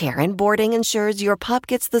doggy daycare and boarding ensures your pup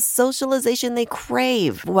gets the socialization they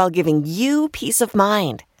crave while giving you peace of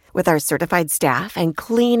mind. With our certified staff and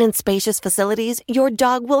clean and spacious facilities, your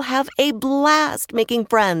dog will have a blast making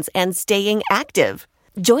friends and staying active.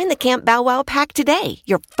 Join the Camp Bow Wow pack today.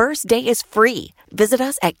 Your first day is free. Visit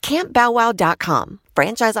us at campbowwow.com.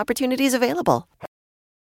 Franchise opportunities available.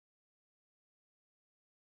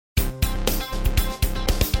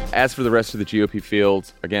 As for the rest of the GOP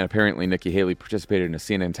field, again, apparently Nikki Haley participated in a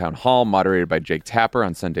CNN town hall moderated by Jake Tapper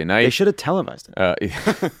on Sunday night. They should have televised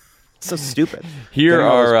it. So stupid. Here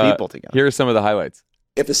are people together. Here are some of the highlights.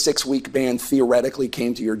 If a 6-week ban theoretically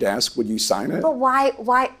came to your desk, would you sign it? But why?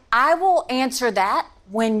 I will answer that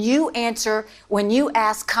when you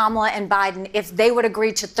ask Kamala and Biden if they would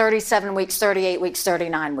agree to 37 weeks, 38 weeks,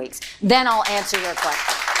 39 weeks. Then I'll answer your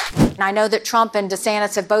question. And I know that Trump and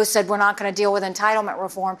DeSantis have both said we're not going to deal with entitlement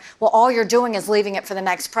reform. Well, all you're doing is leaving it for the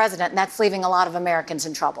next president, and that's leaving a lot of Americans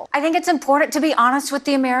in trouble. I think it's important to be honest with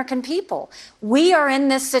the American people. We are in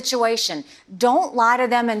this situation. Don't lie to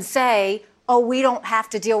them and say, oh, we don't have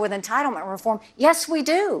to deal with entitlement reform. Yes, we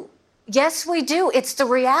do. Yes, we do. It's the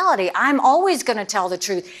reality. I'm always going to tell the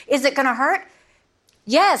truth. Is it going to hurt?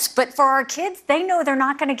 Yes, but for our kids, they know they're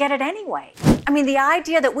not going to get it anyway. I mean, the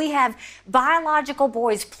idea that we have biological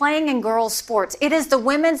boys playing in girls' sports, it is the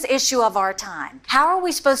women's issue of our time. How are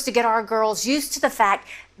we supposed to get our girls used to the fact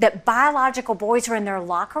that biological boys are in their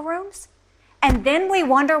locker rooms? And then we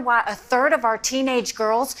wonder why a third of our teenage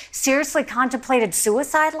girls seriously contemplated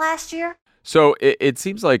suicide last year? So it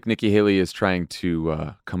seems like Nikki Haley is trying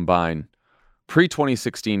to combine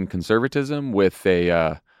pre-2016 conservatism with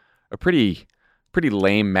a pretty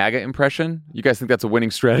lame MAGA impression. You guys think that's a winning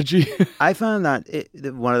strategy? I found that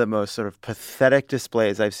one of the most sort of pathetic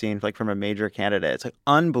displays I've seen, like from a major candidate. It's like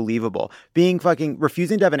unbelievable.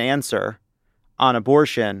 Refusing to have an answer on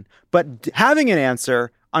abortion, but having an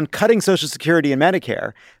answer on cutting Social Security and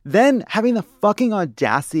Medicare, then having the fucking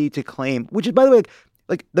audacity to claim, which is, by the way,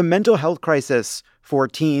 like the mental health crisis for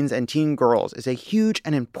teens and teen girls is a huge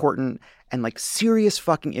and important and like serious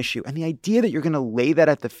fucking issue. And the idea that you're going to lay that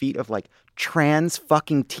at the feet of like trans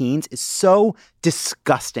fucking teens is so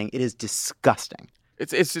disgusting. It is disgusting.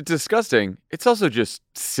 It's disgusting. It's also just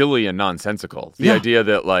silly and nonsensical. The idea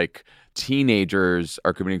that like teenagers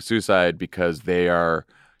are committing suicide because they are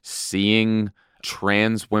seeing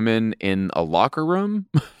trans women in a locker room.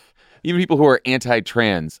 Even people who are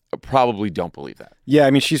anti-trans probably don't believe that. Yeah, I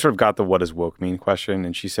mean, she sort of got the what does woke mean question,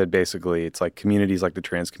 and she said basically it's like communities like the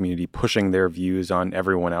trans community pushing their views on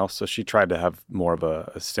everyone else. So she tried to have more of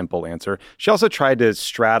a simple answer. She also tried to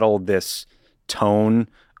straddle this tone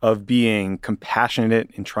of being compassionate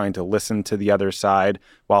and trying to listen to the other side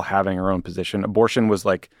while having her own position. Abortion was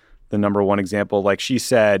like the number one example. Like she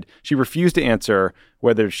said, she refused to answer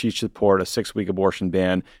whether she should support a 6-week abortion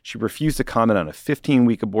ban. She refused to comment on a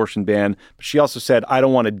 15-week abortion ban. But she also said, I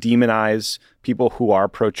don't want to demonize people who are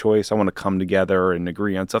pro-choice. I want to come together and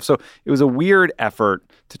agree on stuff. So it was a weird effort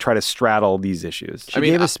to try to straddle these issues. She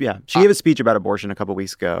gave a speech about abortion a couple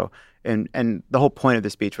weeks ago. And the whole point of the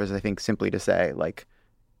speech was, I think, simply to say, like,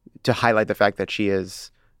 to highlight the fact that she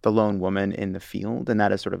is the lone woman in the field. And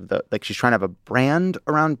that is sort of she's trying to have a brand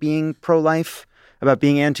around being pro-life, about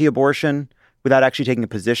being anti-abortion, without actually taking a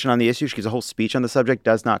position on the issue. She gives a whole speech on the subject,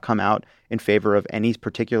 does not come out in favor of any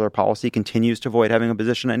particular policy, continues to avoid having a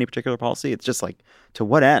position on any particular policy. It's just like, to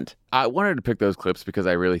what end? I wanted to pick those clips because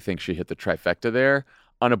I really think she hit the trifecta there.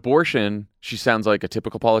 On abortion, she sounds like a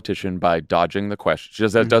typical politician by dodging the question. She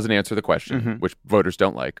doesn't answer the question, which voters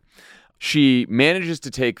don't like. She manages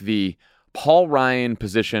to take the Paul Ryan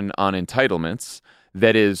position on entitlements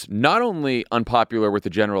that is not only unpopular with the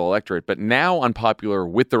general electorate, but now unpopular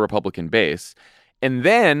with the Republican base. And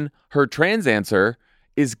then her trans answer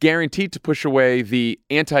is guaranteed to push away the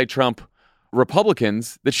anti-Trump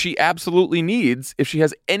Republicans that she absolutely needs if she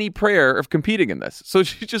has any prayer of competing in this. So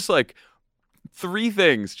she's just like, 3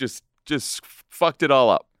 things just fucked it all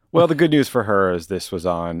up. Well, the good news for her is this was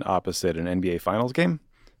on opposite an NBA Finals game.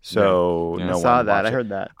 So yeah. No I saw one that. watched I it. heard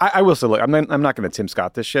that. I will say, look, I'm not going to Tim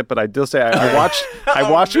Scott this shit, but I do say I watched. I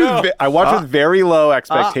watched with very low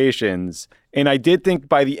expectations, and I did think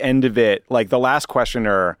by the end of it, like the last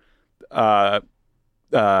questioner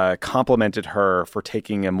complimented her for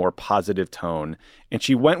taking a more positive tone, and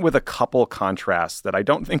she went with a couple contrasts that I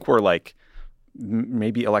don't think were like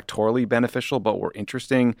maybe electorally beneficial, but were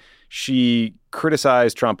interesting. She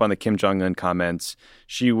criticized Trump on the Kim Jong-un comments.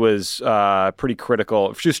 She was pretty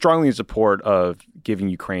critical. She was strongly in support of giving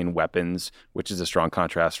Ukraine weapons, which is a strong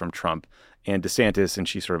contrast from Trump and DeSantis, and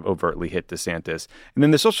she sort of overtly hit DeSantis. And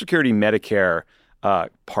then the Social Security Medicare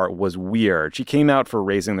part was weird. She came out for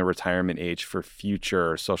raising the retirement age for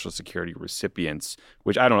future Social Security recipients,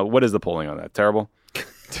 which I don't know. What is the polling on that? Terrible?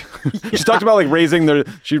 She talked about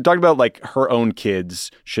she talked about like her own kids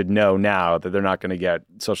should know now that they're not going to get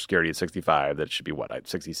Social Security at 65, that it should be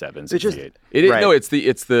 67, 68. It is, right. No, it's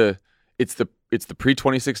the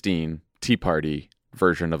pre-2016 Tea Party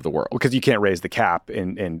version of the world. Because you can't raise the cap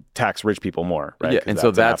and tax rich people more, right? Yeah, and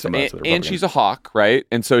so that's and she's a hawk, right?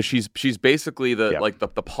 And so she's basically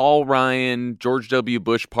the Paul Ryan, George W.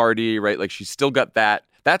 Bush party, right? Like she's still got that.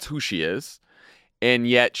 That's who she is. And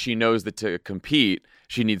yet she knows that to compete,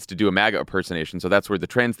 she needs to do a MAGA impersonation. So that's where the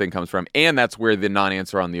trans thing comes from. And that's where the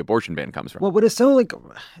non-answer on the abortion ban comes from. Well, what is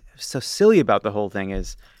so silly about the whole thing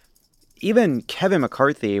is even Kevin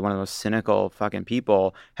McCarthy, one of the most cynical fucking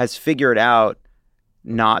people, has figured out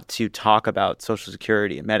not to talk about Social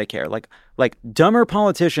Security and Medicare. Like dumber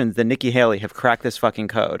politicians than Nikki Haley have cracked this fucking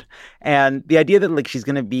code. And the idea that like she's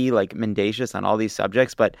going to be like mendacious on all these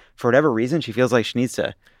subjects, but for whatever reason, she feels like she needs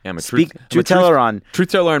to truth teller on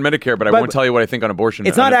Medicare, but I won't tell you what I think on abortion.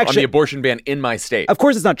 It's not on the abortion ban in my state. Of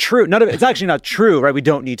course, it's not true. It's actually not true, right? We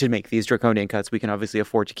don't need to make these draconian cuts. We can obviously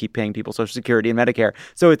afford to keep paying people Social Security and Medicare.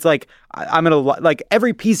 So it's like I'm gonna like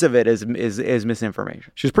every piece of it is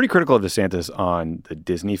misinformation. She was pretty critical of DeSantis on the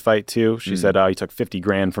Disney fight too. She said, he took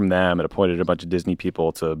 $50,000 from them and appointed a bunch of Disney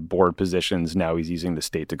people to board positions. Now he's using the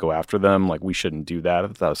state to go after them. Like, we shouldn't do that. I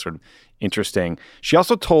thought that was sort of interesting. She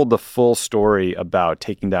also told the full story about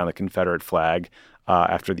taking down the Confederate flag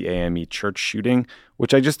after the AME church shooting,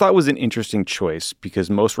 which I just thought was an interesting choice because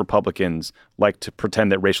most Republicans like to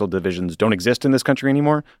pretend that racial divisions don't exist in this country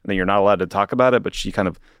anymore and that you're not allowed to talk about it, but she kind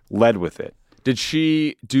of led with it. Did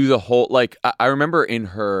she do the whole, like, I remember in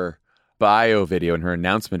her bio video, in her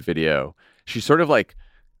announcement video, she sort of like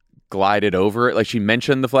glided over it. Like she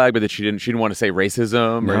mentioned the flag, but that she didn't want to say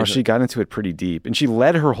racism. No, she got into it pretty deep. And she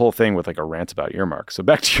led her whole thing with like a rant about earmarks. So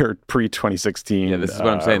back to your pre-2016. Yeah, this is what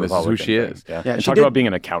I'm saying. This is who she is. Yeah, and talked about being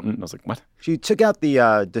an accountant. I was like, what? She took out the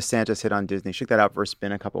DeSantis hit on Disney. She took that out for a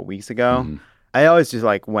spin a couple of weeks ago. Mm-hmm. I always just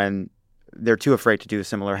like when they're too afraid to do a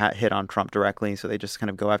similar hit on Trump directly. So they just kind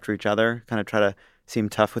of go after each other, kind of try to seem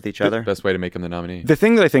tough with each other. Best way to make him the nominee. The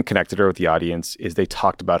thing that I think connected her with the audience is they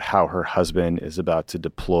talked about how her husband is about to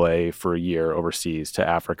deploy for a year overseas to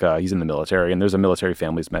Africa. He's in the military, and there's a military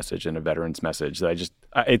families message and a veterans message that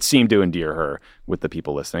it seemed to endear her with the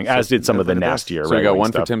people listening, as did some of the nastier. So we got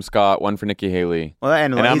one for Tim Scott, one for Nikki Haley. Well,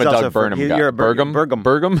 and I'm a Doug Burnham guy. You're a Burgum.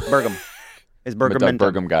 Is Burgum a Doug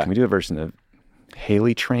Burgum guy? Can we do a version of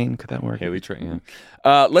Haley Train? Could that work? Haley Train,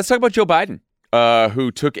 yeah. Let's talk about Joe Biden.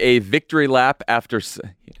 Who took a victory lap after... Just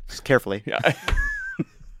carefully. Yeah.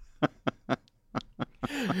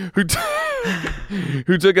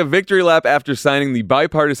 who took a victory lap after signing the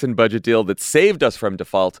bipartisan budget deal that saved us from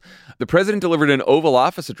default. The president delivered an Oval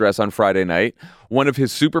Office address on Friday night. One of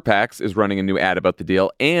his super PACs is running a new ad about the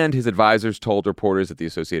deal, and his advisors told reporters at the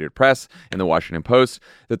Associated Press and the Washington Post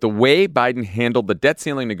that the way Biden handled the debt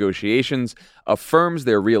ceiling negotiations affirms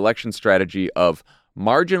their re-election strategy of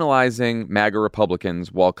marginalizing MAGA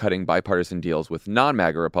Republicans while cutting bipartisan deals with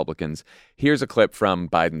non-MAGA Republicans. Here's a clip from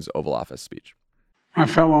Biden's Oval Office speech. My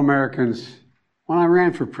fellow Americans, when I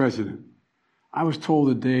ran for president, I was told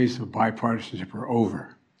the days of bipartisanship are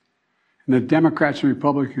over and that Democrats and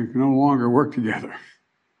Republicans can no longer work together.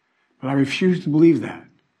 But I refuse to believe that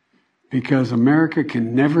because America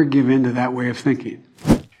can never give in to that way of thinking.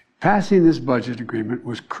 Passing this budget agreement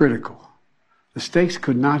was critical. The stakes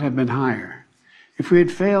could not have been higher. If we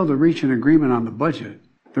had failed to reach an agreement on the budget,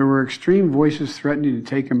 there were extreme voices threatening to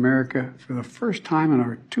take America for the first time in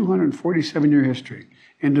our 247-year history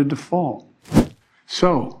into default.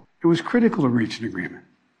 So it was critical to reach an agreement.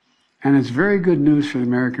 And it's very good news for the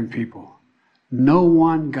American people. No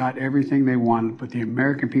one got everything they wanted, but the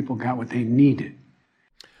American people got what they needed.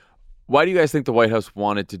 Why do you guys think the White House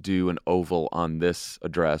wanted to do an oval on this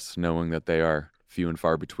address, knowing that they are few and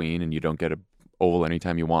far between and you don't get an oval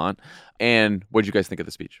anytime you want? And what did you guys think of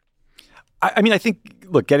the speech? I mean, I think,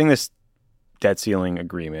 look, getting this debt ceiling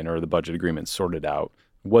agreement or the budget agreement sorted out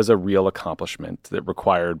was a real accomplishment that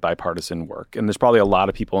required bipartisan work. And there's probably a lot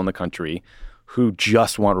of people in the country who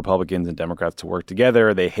just want Republicans and Democrats to work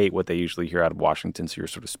together. They hate what they usually hear out of Washington, so you're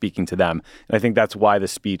sort of speaking to them. And I think that's why the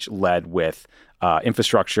speech led with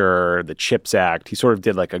infrastructure, the CHIPS Act. He sort of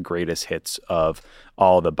did like a greatest hits of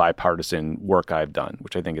all the bipartisan work I've done,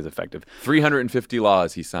 which I think is effective. 350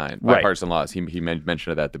 laws he signed, bipartisan laws. He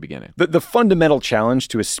mentioned that at the beginning. The fundamental challenge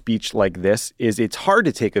to a speech like this is it's hard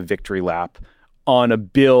to take a victory lap on a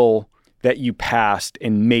bill that you passed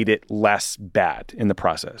and made it less bad in the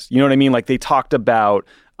process. You know what I mean? Like they talked about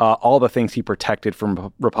all the things he protected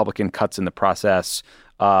from Republican cuts in the process.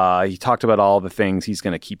 He talked about all the things he's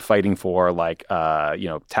going to keep fighting for, like,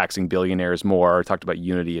 taxing billionaires more. Talked about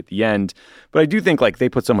unity at the end. But I do think like they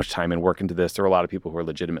put so much time and work into this. There were a lot of people who are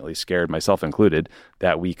legitimately scared, myself included,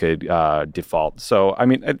 that we could default. So, I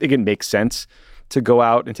mean, I think it makes sense to go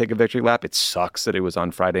out and take a victory lap. It sucks that it was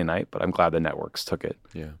on Friday night, but I'm glad the networks took it.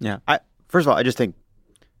 Yeah. First of all, I just think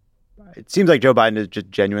it seems like Joe Biden is just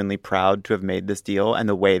genuinely proud to have made this deal and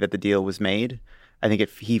the way that the deal was made. I think it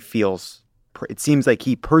seems like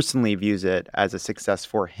he personally views it as a success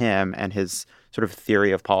for him and his sort of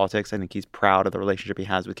theory of politics. I think he's proud of the relationship he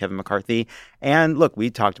has with Kevin McCarthy. And look, we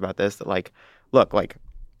talked about this, that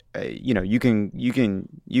you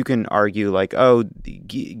can argue like, oh,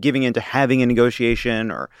 giving into having a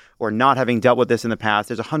negotiation or not having dealt with this in the past.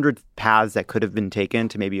 There's 100 paths that could have been taken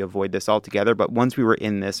to maybe avoid this altogether. But once we were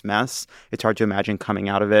in this mess, it's hard to imagine coming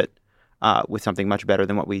out of it with something much better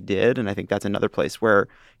than what we did. And I think that's another place where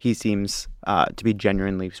he seems to be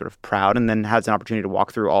genuinely sort of proud, and then has an opportunity to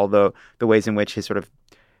walk through all the ways in which his sort of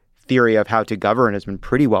theory of how to govern has been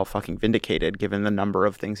pretty well fucking vindicated given the number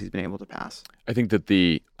of things he's been able to pass. I think that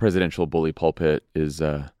the presidential bully pulpit is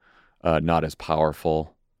not as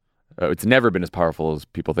powerful. It's never been as powerful as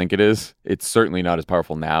people think it is. It's certainly not as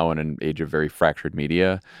powerful now in an age of very fractured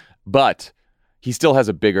media. But he still has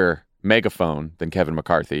a bigger megaphone than Kevin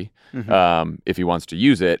McCarthy if he wants to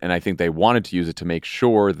use it. And I think they wanted to use it to make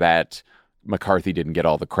sure that McCarthy didn't get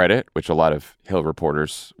all the credit, which a lot of Hill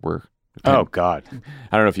reporters were. Oh, God.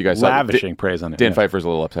 I don't know if you guys saw lavishing praise on it. Dan Pfeiffer's a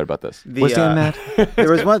little upset about this. Was Dan mad? I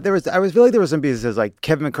feel like there was some pieces that was like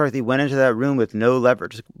Kevin McCarthy went into that room with no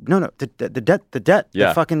leverage. No, the debt. Yeah.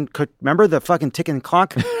 The fucking, remember the fucking ticking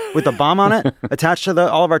clock with the bomb on it attached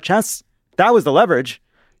to all of our chests? That was the leverage.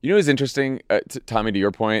 You know what's interesting, Tommy, to your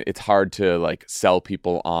point, it's hard to like sell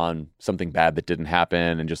people on something bad that didn't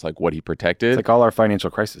happen and just like what he protected. It's like all our financial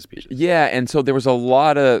crisis speeches. Yeah, and so there was a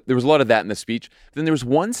lot of that in the speech. Then there was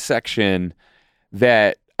one section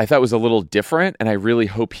that I thought was a little different, and I really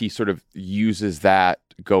hope he sort of uses that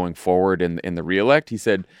going forward in the reelect. He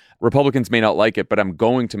said, Republicans may not like it, but I'm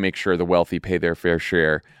going to make sure the wealthy pay their fair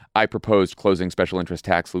share. I proposed closing special interest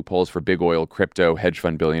tax loopholes for big oil, crypto, hedge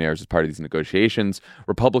fund billionaires as part of these negotiations.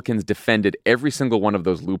 Republicans defended every single one of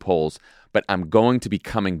those loopholes, but I'm going to be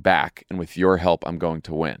coming back, and with your help, I'm going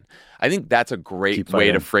to win. I think that's a great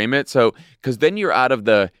way to frame it. So, because then you're out of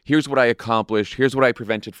the, here's what I accomplished, here's what I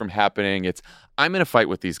prevented from happening. It's, I'm in a fight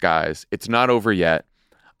with these guys. It's not over yet.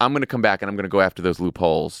 I'm going to come back and I'm going to go after those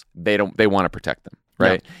loopholes. They want to protect them.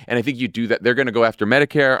 right? Yeah. And I think you do that. They're going to go after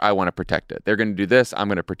Medicare. I want to protect it. They're going to do this. I'm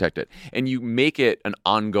going to protect it. And you make it an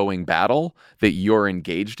ongoing battle that you're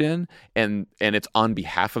engaged in, and it's on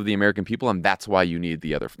behalf of the American people, and that's why you need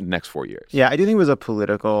the next 4 years. Yeah, I do think it was a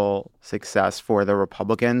political success for the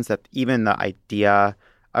Republicans that even the idea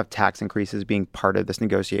of tax increases being part of this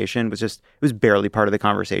negotiation it was barely part of the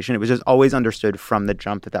conversation. It was just always understood from the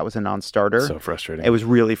jump that was a non-starter. So frustrating. It was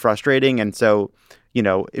really frustrating. And so,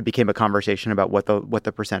 it became a conversation about what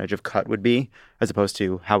the percentage of cut would be, as opposed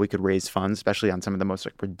to how we could raise funds, especially on some of the most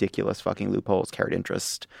ridiculous fucking loopholes, carried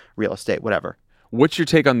interest, real estate, whatever. What's your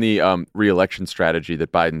take on the re-election strategy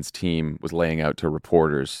that Biden's team was laying out to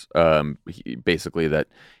reporters? Basically that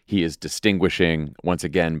he is distinguishing once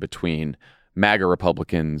again between MAGA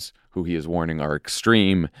Republicans, who he is warning are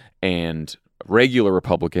extreme, and regular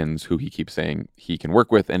Republicans, who he keeps saying he can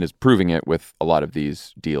work with, and is proving it with a lot of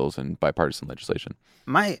these deals and bipartisan legislation.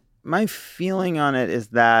 My feeling on it is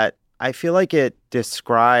that I feel like it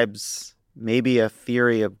describes maybe a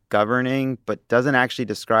theory of governing, but doesn't actually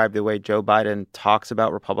describe the way Joe Biden talks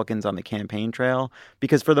about Republicans on the campaign trail.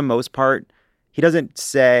 Because for the most part, he doesn't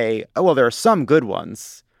say, oh, well, there are some good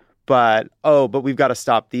ones, but we've got to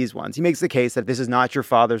stop these ones. He makes the case that this is not your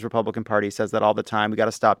father's Republican Party. He says that all the time. We got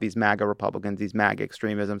to stop these MAGA Republicans, these MAGA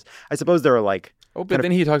extremisms. I suppose there are like... Oh, but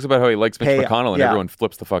then he talks about how he likes Mitch McConnell and everyone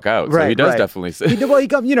flips the fuck out. Right, so he does definitely say...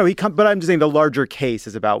 But I'm just saying the larger case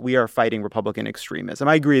is about we are fighting Republican extremism.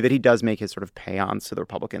 I agree that he does make his sort of pay-ons to the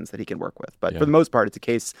Republicans that he can work with. But for the most part, it's a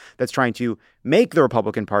case that's trying to make the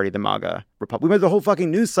Republican Party the MAGA Republic. We went the whole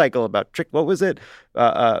fucking news cycle about what was it?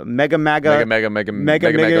 Mega MAGA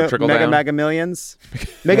millions?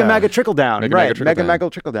 Mega MAGA trickle down. Mega MAGA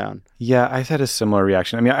trickle down. Yeah, I had a similar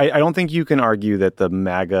reaction. I mean, I don't think you can argue that the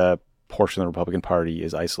MAGA portion of the Republican Party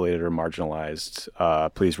is isolated or marginalized.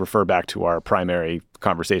 Please refer back to our primary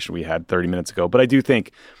conversation we had 30 minutes ago. But I do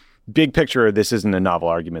think, big picture, this isn't a novel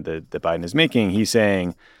argument that Biden is making. He's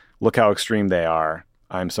saying, look how extreme they are.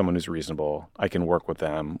 I'm someone who's reasonable. I can work with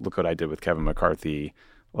them. Look what I did with Kevin McCarthy.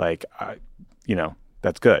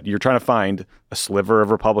 That's good. You're trying to find a sliver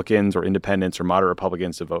of Republicans or independents or moderate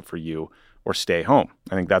Republicans to vote for you or stay home.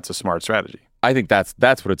 I think that's a smart strategy. I think that's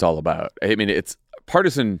what it's all about. I mean, it's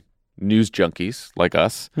partisan news junkies like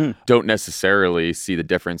us don't necessarily see the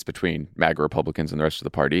difference between MAGA Republicans and the rest of the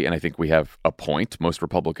party. And I think we have a point. Most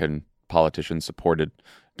Republican politicians supported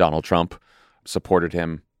Donald Trump, supported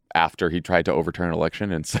him after he tried to overturn an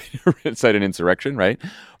election and cite an insurrection, right?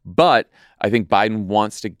 But I think Biden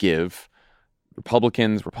wants to give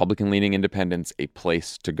Republican-leaning independents a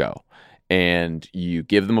place to go. And you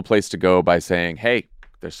give them a place to go by saying, hey,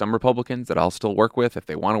 there's some Republicans that I'll still work with. If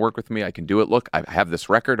they want to work with me, I can do it. Look, I have this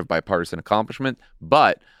record of bipartisan accomplishment,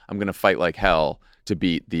 but I'm going to fight like hell to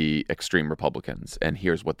beat the extreme Republicans. And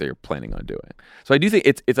here's what they're planning on doing. So I do think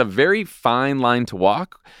it's a very fine line to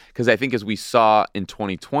walk, because I think as we saw in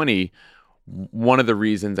 2020, one of the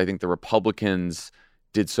reasons I think the Republicans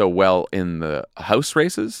did so well in the House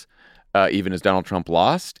races, even as Donald Trump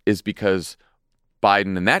lost, is because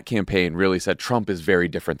Biden in that campaign really said Trump is very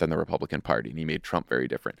different than the Republican Party, and he made Trump very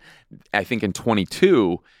different. I think in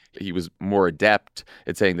 22, he was more adept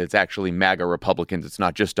at saying that it's actually MAGA Republicans. It's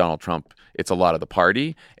not just Donald Trump. It's a lot of the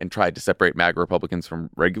party, and tried to separate MAGA Republicans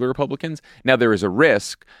from regular Republicans. Now, there is a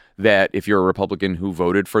risk that if you're a Republican who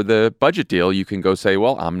voted for the budget deal, you can go say,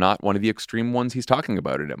 well, I'm not one of the extreme ones he's talking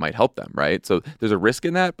about, and it might help them, right? So there's a risk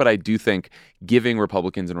in that, but I do think giving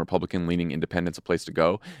Republicans and Republican-leaning independents a place to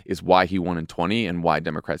go is why he won in 20 and why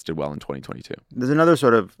Democrats did well in 2022. There's another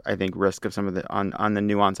sort of, I think, risk of some of the on the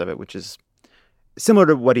nuance of it, which is similar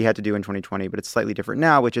to what he had to do in 2020, but it's slightly different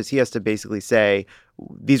now, which is he has to basically say,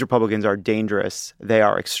 these Republicans are dangerous, they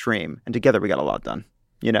are extreme, and together we got a lot done,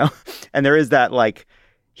 And there is that,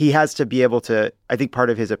 he has to be able to, I think part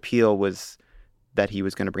of his appeal was that he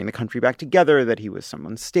was going to bring the country back together, that he was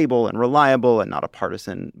someone stable and reliable and not a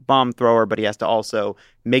partisan bomb thrower, but he has to also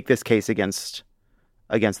make this case against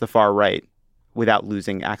the far right without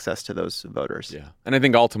losing access to those voters. Yeah. And I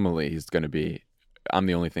think ultimately he's going to be, I'm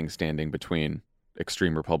the only thing standing between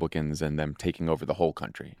extreme Republicans and them taking over the whole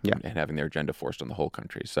country and having their agenda forced on the whole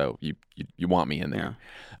country. So you want me in there.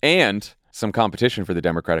 Yeah. And some competition for the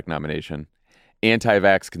Democratic nomination,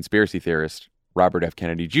 anti-vax conspiracy theorist Robert F.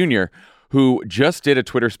 Kennedy Jr., who just did a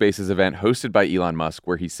Twitter Spaces event hosted by Elon Musk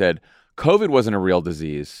where he said COVID wasn't a real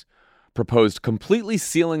disease, proposed completely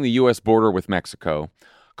sealing the U.S. border with Mexico,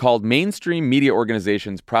 called mainstream media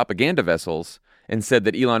organizations propaganda vessels, and said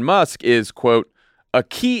that Elon Musk is, quote, a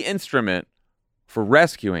key instrument for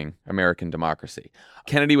rescuing American democracy.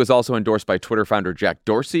 Kennedy was also endorsed by Twitter founder Jack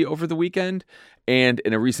Dorsey over the weekend, and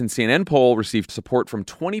in a recent CNN poll received support from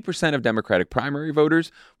 20% of Democratic primary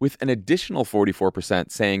voters, with an additional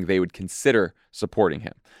 44% saying they would consider supporting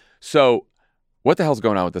him. So what the hell's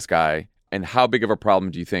going on with this guy, and how big of a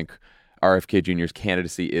problem do you think RFK Jr.'s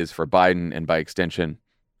candidacy is for Biden and, by extension,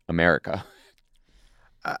 America?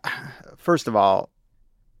 First of all,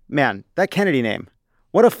 man, that Kennedy name,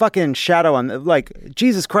 what a fucking shadow on, like,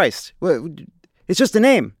 Jesus Christ. It's just a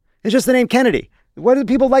name. It's just the name Kennedy. Why do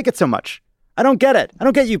people like it so much? I don't get it. I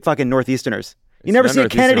don't get you fucking Northeasterners. You never see a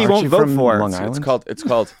Kennedy won't vote for. It's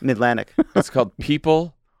called Mid-Atlantic. It's called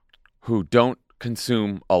people who don't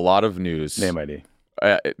consume a lot of news. Name ID.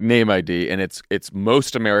 Name ID, and it's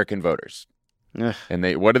most American voters. Ugh. And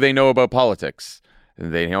what do they know about politics?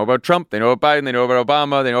 They know about Trump. They know about Biden. They know about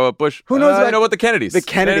Obama. They know about Bush. Who knows? They know about the Kennedys. The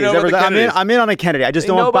Kennedys. I'm in on a Kennedy. I just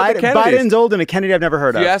don't want Biden. Biden's old, and a Kennedy I've never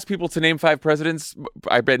heard of. If you ask people to name 5 presidents,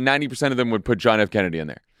 I bet 90% of them would put John F. Kennedy in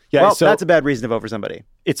there. Yeah, well, so that's a bad reason to vote for somebody.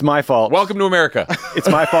 It's my fault. Welcome to America. It's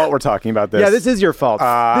my fault we're talking about this. Yeah, this is your fault.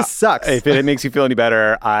 This sucks. If it makes you feel any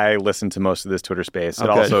better, I listened to most of this Twitter space. It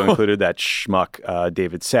also included that schmuck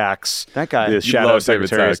David Sachs. That guy. The shadow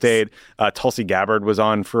Secretary of State. Tulsi Gabbard was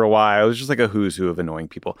on for a while. It was just like a who's who of annoying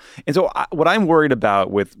people. And so what I'm worried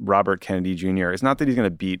about with Robert Kennedy Jr. is not that he's going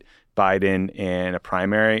to beat Biden in a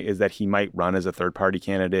primary, is that he might run as a third-party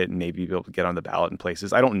candidate and maybe be able to get on the ballot in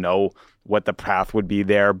places. I don't know what the path would be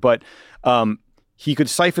there, but he could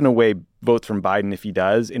siphon away votes from Biden if he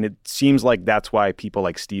does, and it seems like that's why people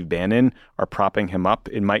like Steve Bannon are propping him up.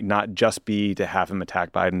 It might not just be to have him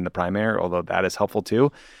attack Biden in the primary, although that is helpful too.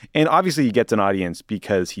 And obviously he gets an audience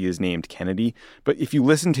because he is named Kennedy, but if you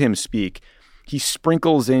listen to him speak, he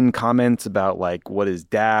sprinkles in comments about like what his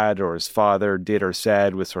dad or his father did or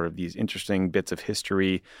said with sort of these interesting bits of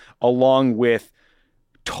history, along with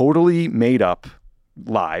totally made up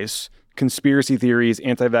lies, conspiracy theories,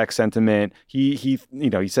 anti-vax sentiment. He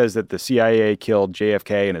says that the CIA killed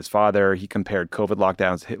JFK and his father. He compared COVID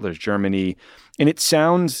lockdowns to Hitler's Germany. And it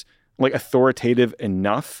sounds like authoritative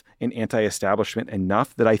enough and anti-establishment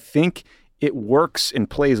enough that I think it works and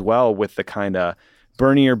plays well with the kind of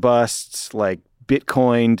Bernie or busts, like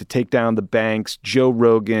Bitcoin to take down the banks, Joe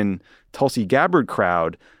Rogan, Tulsi Gabbard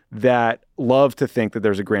crowd that love to think that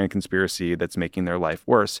there's a grand conspiracy that's making their life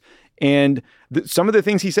worse. And some of the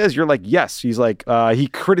things he says, you're like, yes. He's like, he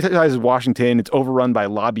criticizes Washington. It's overrun by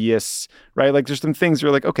lobbyists, right? Like there's some things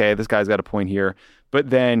you're like, okay, this guy's got a point here. But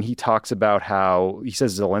then he talks about how he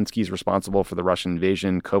says Zelensky's responsible for the Russian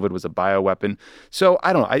invasion. COVID was a bioweapon. So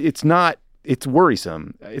I don't know. It's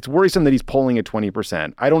worrisome. It's worrisome that he's polling at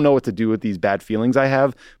 20%. I don't know what to do with these bad feelings I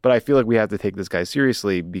have, but I feel like we have to take this guy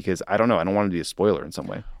seriously because I don't know. I don't want him to be a spoiler in some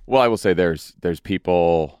way. Well, I will say there's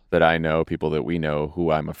people that I know, people that we know,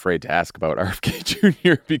 who I'm afraid to ask about RFK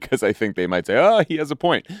Jr. because I think they might say, oh, he has a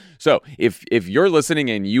point. So if you're listening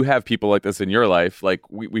and you have people like this in your life, like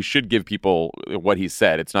we should give people what he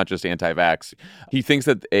said. It's not just anti-vax. He thinks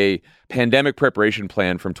that a pandemic preparation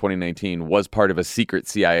plan from 2019 was part of a secret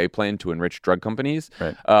CIA plan to enrich drug companies.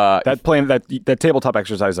 Right. That plan, that tabletop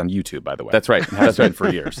exercise on YouTube, by the way. That's right. It has been for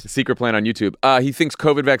years. Secret plan on YouTube. He thinks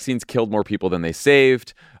COVID vaccines killed more people than they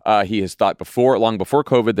saved. He has thought long before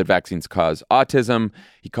COVID, that vaccines cause autism.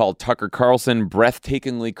 He called Tucker Carlson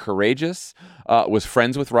breathtakingly courageous, was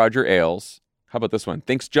friends with Roger Ailes. How about this one?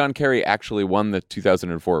 Thinks John Kerry actually won the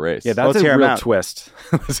 2004 race. Yeah, that's a real twist.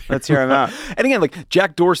 Let's hear him out. And again, like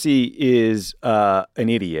Jack Dorsey is an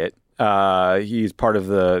idiot. He's part of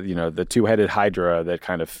the two-headed hydra that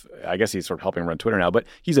kind of, I guess he's sort of helping run Twitter now, but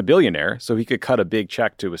he's a billionaire, so he could cut a big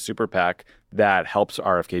check to a super PAC that helps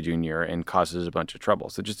RFK Jr. and causes a bunch of trouble.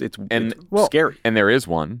 So it's scary. And there is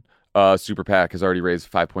one. Super PAC has already raised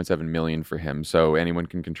 $5.7 million for him, so anyone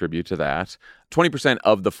can contribute to that. 20%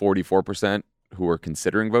 of the 44% who are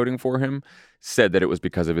considering voting for him said that it was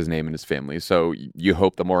because of his name and his family. So you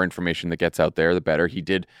hope the more information that gets out there, the better.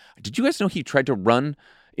 Did you guys know he tried to run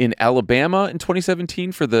in Alabama in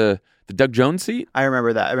 2017 for the Doug Jones seat? I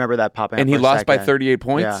remember that popping up. And he lost by 38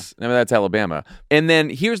 points. Yeah. I mean, that's Alabama. And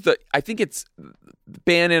then I think it's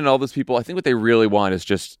Bannon and all those people. I think what they really want is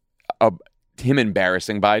just him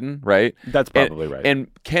embarrassing Biden, right? That's probably right. And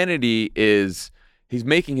Kennedy he's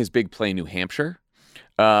making his big play in New Hampshire,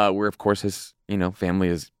 where of course his family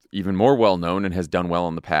is even more well known and has done well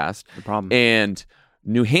in the past. The problem. And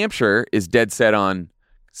New Hampshire is dead set on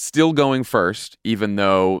still going first, even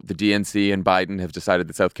though the DNC and Biden have decided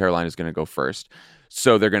that South Carolina is going to go first.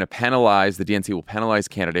 So they're going to the DNC will penalize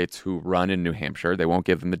candidates who run in New Hampshire. They won't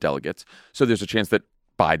give them the delegates. So there's a chance that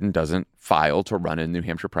Biden doesn't file to run in the New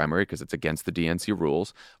Hampshire primary because it's against the DNC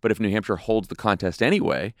rules. But if New Hampshire holds the contest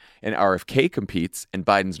anyway and RFK competes and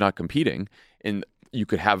Biden's not competing, and you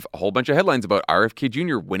could have a whole bunch of headlines about RFK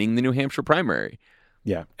Jr. winning the New Hampshire primary.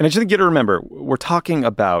 Yeah. And I just think you got to remember, we're talking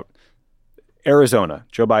about Arizona.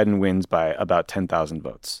 Joe Biden wins by about 10,000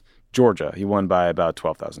 votes. Georgia, he won by about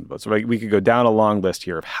 12,000 votes. So we could go down a long list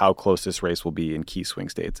here of how close this race will be in key swing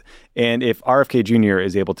states. And if RFK Jr.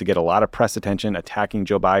 is able to get a lot of press attention attacking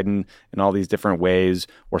Joe Biden in all these different ways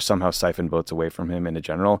or somehow siphon votes away from him in a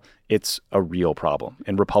general, it's a real problem.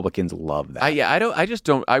 And Republicans love that.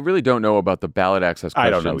 I really don't know about the ballot access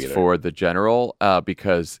questions for the general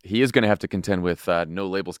because he is going to have to contend with no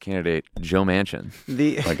labels candidate Joe Manchin.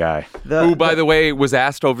 My guy. Who, by the way, was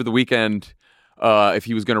asked over the weekend if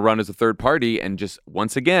he was going to run as a third party. And just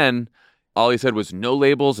once again, all he said was no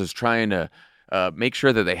labels is trying to make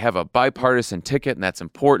sure that they have a bipartisan ticket. And that's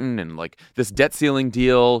important. And like this debt ceiling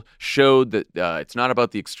deal showed that it's not about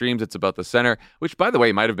the extremes. It's about the center, which, by the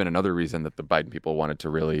way, might have been another reason that the Biden people wanted to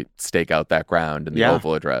really stake out that ground in the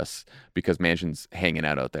Oval Address, because Manchin's hanging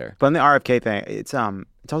out there. But on the RFK thing, it's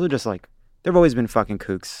also just like there've always been fucking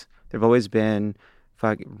kooks. There've always been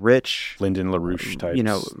rich, Lyndon LaRouche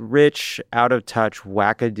types. Rich, out of touch,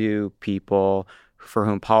 wackadoo people for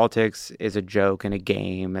whom politics is a joke and a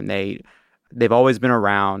game, and they've always been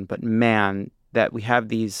around. But man, that we have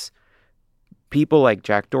these people like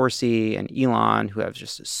Jack Dorsey and Elon who have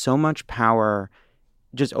just so much power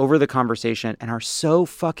just over the conversation and are so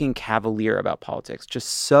fucking cavalier about politics, just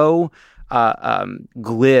so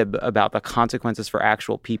glib about the consequences for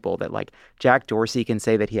actual people, that like Jack Dorsey can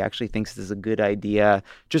say that he actually thinks this is a good idea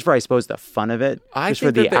just for, I suppose, the fun of it, just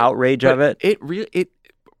for the outrage of it.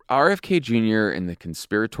 RFK Jr. and the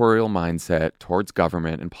conspiratorial mindset towards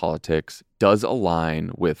government and politics does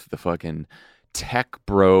align with the fucking tech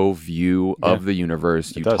bro view of the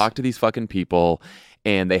universe. You talk to these fucking people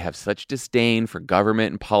and they have such disdain for government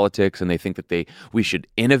and politics, and they think that we should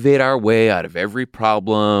innovate our way out of every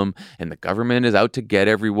problem, and the government is out to get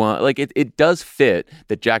everyone. Like it does fit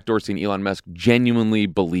that Jack Dorsey and Elon Musk genuinely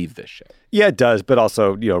believe this shit. Yeah, it does. But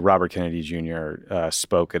also, Robert Kennedy Jr.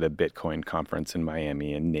 Spoke at a Bitcoin conference in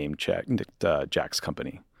Miami and name checked Jack's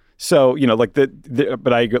company. So,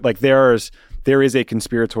 there is a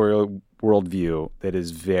conspiratorial worldview that is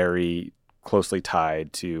very closely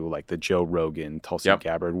tied to like the Joe Rogan, Tulsi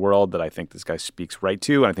Gabbard world that I think this guy speaks right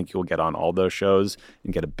to, and I think he will get on all those shows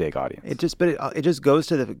and get a big audience. It just goes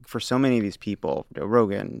to for so many of these people, Joe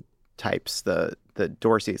Rogan types, the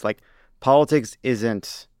Dorseys, like politics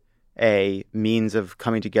isn't a means of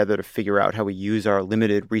coming together to figure out how we use our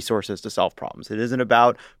limited resources to solve problems. It isn't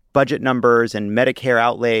about budget numbers and Medicare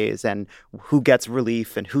outlays and who gets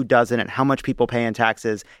relief and who doesn't and how much people pay in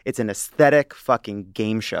taxes. It's an aesthetic fucking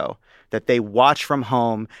game show that they watch from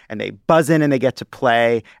home and they buzz in and they get to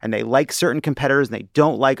play and they like certain competitors and they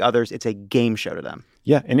don't like others. It's a game show to them.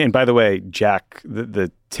 Yeah. And by the way, Jack,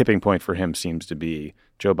 the tipping point for him seems to be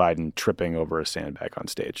Joe Biden tripping over a sandbag on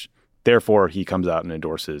stage. Therefore, he comes out and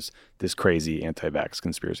endorses this crazy anti-vax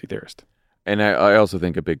conspiracy theorist. And I also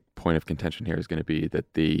think a big point of contention here is going to be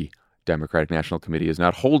that the Democratic National Committee is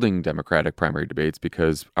not holding Democratic primary debates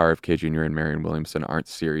because RFK Jr. and Marianne Williamson aren't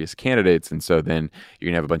serious candidates. And so then you're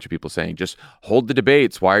going to have a bunch of people saying, just hold the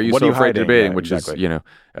debates. Why are you so afraid of debating? Which is,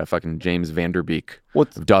 fucking James Vanderbeek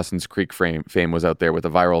of Dawson's Creek fame was out there with a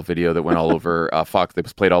viral video that went all over Fox. That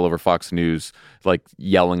was played all over Fox News, like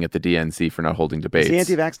yelling at the DNC for not holding debates. Is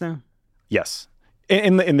he anti-vax now? Yes.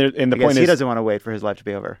 And the point is, he doesn't want to wait for his life to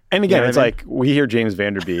be over. And again, it's like we hear James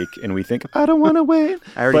Vanderbeek and we think, I don't want to wait.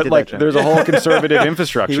 I already did that. There's a whole conservative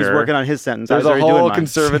infrastructure. He was working on his sentence. There's a whole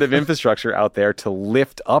conservative infrastructure out there to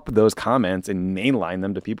lift up those comments and mainline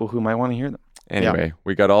them to people who might want to hear them. Anyway,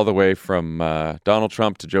 we got all the way from Donald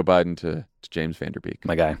Trump to Joe Biden to James Vanderbeek.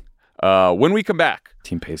 My guy. When we come back,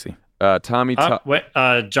 Team Pacey. Tommy. Wait,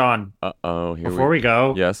 John. Before we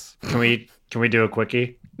go, yes. Can we do a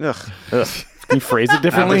quickie? Ugh. Can we phrase it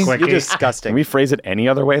differently? You're disgusting. Can we phrase it any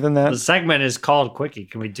other way than that? The segment is called Quickie.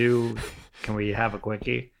 Can we have a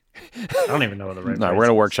quickie? I don't even know the right. No, we're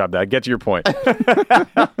gonna workshop that. Get to your point. All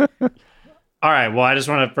right. Well, I just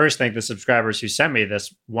want to first thank the subscribers who sent me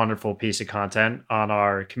this wonderful piece of content on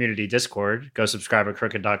our community Discord. Go subscribe at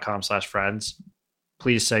crooked.com/friends.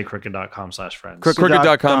 Please say crooked.com/friends.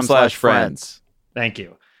 Crooked.com/friends. Thank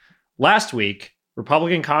you. Last week,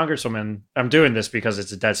 Republican Congresswoman, I'm doing this because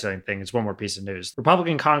it's a debt ceiling thing. It's one more piece of news.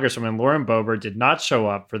 Republican Congresswoman Lauren Boebert did not show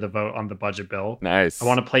up for the vote on the budget bill. Nice. I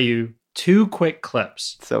want to play you 2 quick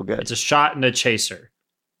clips. So good. It's a shot and a chaser.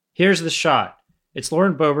 Here's the shot. It's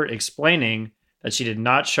Lauren Boebert explaining that she did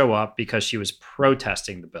not show up because she was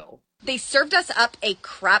protesting the bill. They served us up a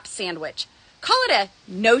crap sandwich. Call it a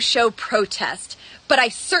no-show protest. But I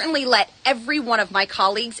certainly let every one of my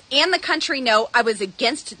colleagues and the country know I was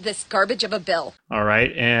against this garbage of a bill. All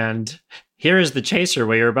right, and here is the chaser.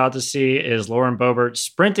 What you're about to see is Lauren Boebert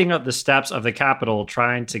sprinting up the steps of the Capitol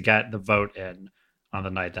trying to get the vote in on the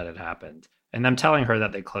night that it happened. And them telling her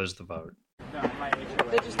that they closed the vote.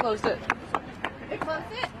 They just closed it. They closed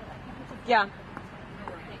it? Yeah.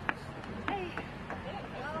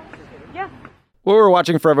 Yeah. What we're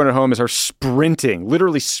watching for everyone at home is her sprinting,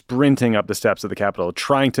 literally sprinting up the steps of the Capitol,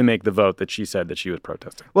 trying to make the vote that she said that she was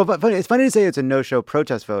protesting. Well, but it's funny to say it's a no-show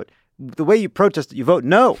protest vote. The way you protest, you vote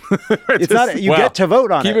no. It's not. You get to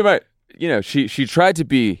vote on it. Keep in mind, she tried to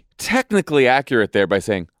be technically accurate there by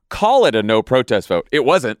saying, call it a no protest vote. It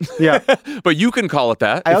wasn't. Yeah. But you can call it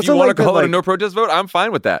that. I if also you want to like call that, it a no protest vote, I'm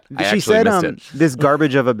fine with that. She said this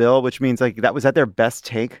garbage of a bill, which means like that was that their best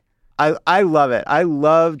take. I love it. I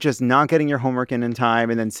love just not getting your homework in time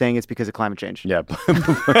and then saying it's because of climate change. Yeah.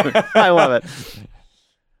 I love it.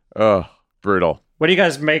 Oh, brutal. What do you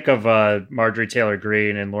guys make of Marjorie Taylor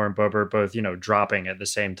Greene and Lauren Boebert both, dropping at the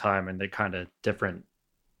same time and the kind of different,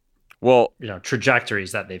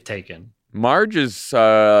 trajectories that they've taken? Marge is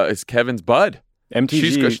Kevin's bud.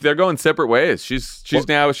 MTG. They're going separate ways. She's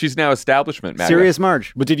now establishment. MAGA. Serious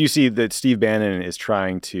Marge. But did you see that Steve Bannon is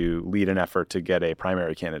trying to lead an effort to get a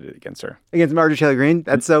primary candidate against her? Against Marjorie Taylor Greene?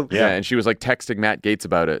 That's so... Yeah, and she was like texting Matt Gaetz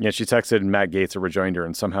about it. Yeah, she texted Matt Gaetz a rejoinder,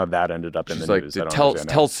 and somehow that ended up in the news.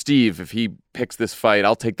 Tell Steve if he picks this fight,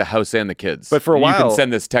 I'll take the house and the kids. But for a while... You can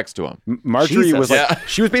send this text to him. Marjorie was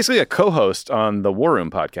she was basically a co-host on the War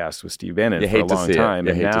Room podcast with Steve Bannon for a long time.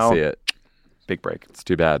 You hate to see it. Big break. It's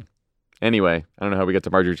too bad. Anyway, I don't know how we get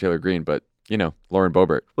to Marjorie Taylor Greene, but Lauren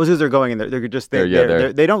Boebert. Well, because they're going in there, they're just they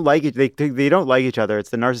don't like it. They don't like each other.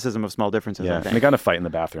 It's the narcissism of small differences. Yeah, I think. and they got in a fight in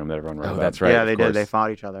the bathroom that everyone wrote about. That's right. Yeah, they did. They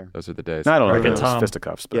fought each other. Those are the days. I don't know. It was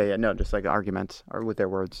fisticuffs. But... Yeah, just like arguments or with their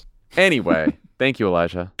words. Anyway, thank you,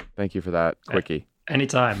 Elijah. Thank you for that quickie.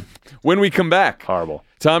 Anytime. When we come back, horrible.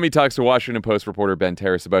 Tommy talks to Washington Post reporter Ben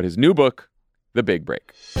Terrace about his new book, The Big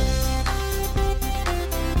Break.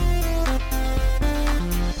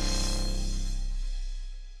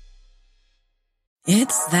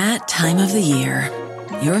 It's that time of the year.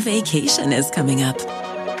 Your vacation is coming up.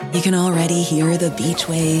 You can already hear the beach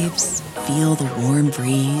waves, feel the warm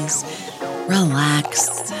breeze,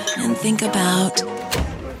 relax, and think about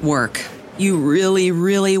work. You really,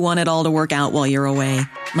 really want it all to work out while you're away.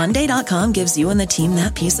 Monday.com gives you and the team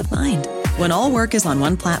that peace of mind. When all work is on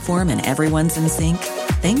one platform and everyone's in sync,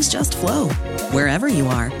 things just flow. Wherever you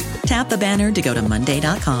are, tap the banner to go to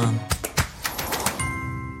Monday.com.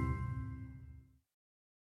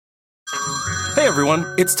 Hey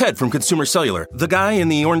everyone, it's Ted from Consumer Cellular, the guy in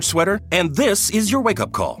the orange sweater, and this is your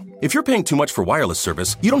wake-up call. If you're paying too much for wireless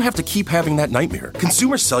service, you don't have to keep having that nightmare.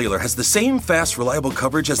 Consumer Cellular has the same fast, reliable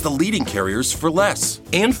coverage as the leading carriers for less.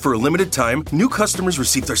 And for a limited time, new customers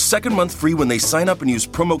receive their second month free when they sign up and use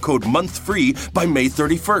promo code MONTHFREE by May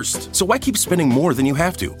 31st. So why keep spending more than you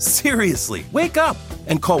have to? Seriously, wake up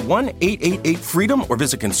and call 1-888-FREEDOM or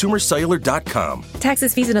visit consumercellular.com.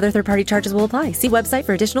 Taxes, fees, and other third-party charges will apply. See website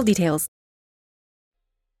for additional details.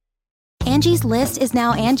 Angie's List is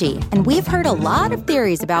now Angie, and we've heard a lot of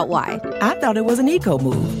theories about why. I thought it was an eco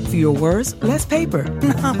move. Fewer words, less paper.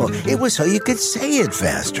 No, it was so you could say it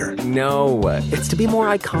faster. No, it's to be more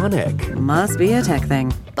iconic. Must be a tech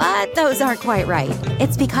thing. But those aren't quite right.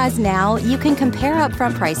 It's because now you can compare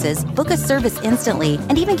upfront prices, book a service instantly,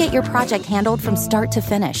 and even get your project handled from start to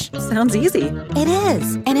finish. Sounds easy. It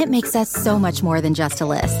is, and it makes us so much more than just a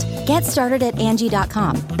list. Get started at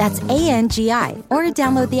Angie.com. That's ANGI, or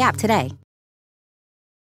download the app today.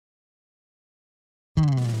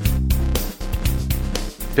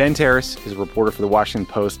 Ben Terrace is a reporter for the Washington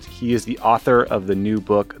Post. He is the author of the new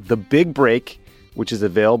book, The Big Break, which is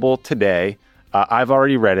available today. I've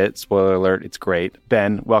already read it. Spoiler alert, it's great.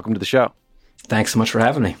 Ben, welcome to the show. Thanks so much for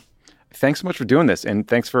having me. Thanks so much for doing this, and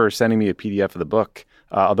thanks for sending me a PDF of the book,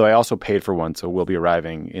 although I also paid for one, so it will be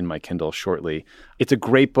arriving in my Kindle shortly. It's a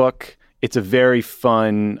great book. It's a very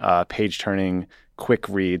fun, page-turning, quick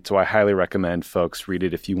read, so I highly recommend folks read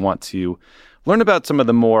it if you want to learn about some of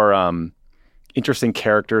the more interesting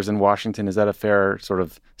characters in Washington. Is that a fair sort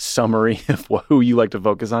of summary of who you like to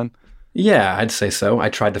focus on? Yeah, I'd say so. I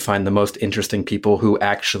tried to find the most interesting people who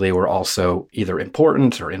actually were also either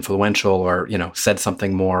important or influential or, said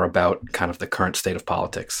something more about kind of the current state of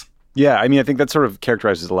politics. Yeah, I mean, I think that sort of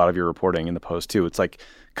characterizes a lot of your reporting in the Post, too. It's like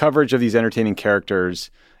coverage of these entertaining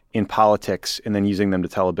characters in politics and then using them to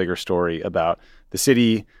tell a bigger story about the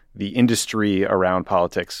city, the industry around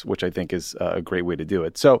politics, which I think is a great way to do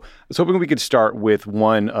it. So I was hoping we could start with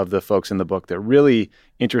one of the folks in the book that really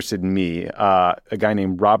interested me, a guy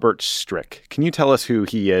named Robert Strick. Can you tell us who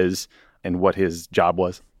he is and what his job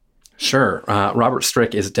was? Sure. Robert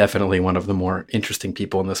Strick is definitely one of the more interesting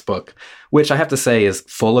people in this book, which I have to say is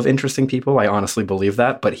full of interesting people. I honestly believe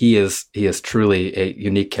that, but he is truly a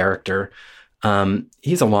unique character.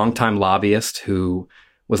 He's a longtime lobbyist who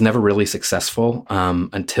was never really successful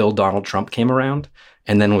until Donald Trump came around,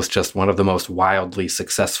 and then was just one of the most wildly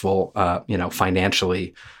successful,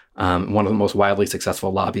 financially, one of the most wildly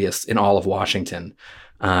successful lobbyists in all of Washington.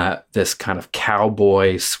 This kind of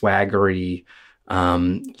cowboy, swaggery,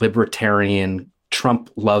 libertarian,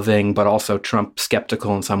 Trump-loving, but also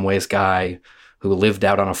Trump-skeptical in some ways guy who lived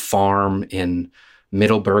out on a farm in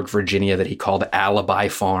Middleburg, Virginia, that he called Alibi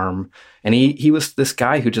Farm. And he was this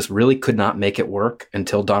guy who just really could not make it work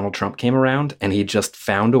until Donald Trump came around. And he just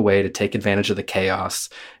found a way to take advantage of the chaos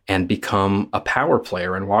and become a power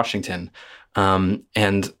player in Washington.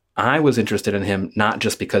 And I was interested in him not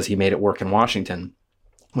just because he made it work in Washington.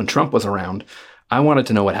 When Trump was around, I wanted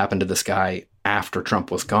to know what happened to this guy after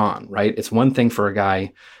Trump was gone, right? It's one thing for a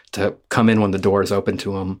guy to come in when the door is open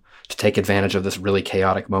to him, to take advantage of this really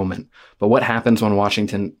chaotic moment. But what happens when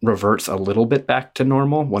Washington reverts a little bit back to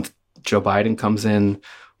normal? Once Joe Biden comes in,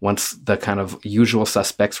 once the kind of usual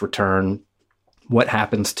suspects return, what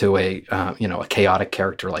happens to a chaotic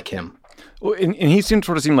character like him? Well, and he seemed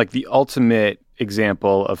like the ultimate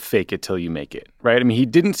example of fake it till you make it, right? I mean, he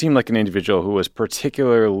didn't seem like an individual who was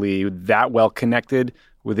particularly that well connected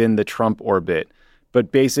within the Trump orbit,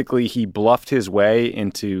 but basically he bluffed his way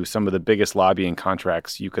into some of the biggest lobbying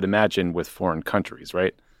contracts you could imagine with foreign countries,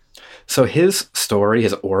 right? So his story,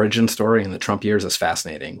 his origin story in the Trump years is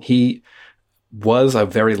fascinating. He was a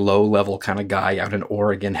very low-level kind of guy out in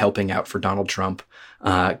Oregon helping out for Donald Trump,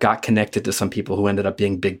 got connected to some people who ended up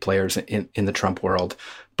being big players in the Trump world.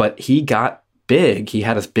 But he got big. He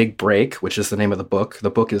had his big break, which is the name of the book. The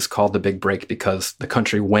book is called The Big Break because the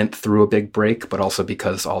country went through a big break, but also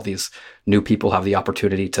because all these new people have the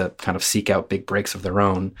opportunity to kind of seek out big breaks of their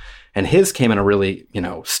own. And his came in a really,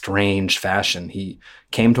 strange fashion. He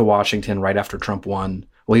came to Washington right after Trump won.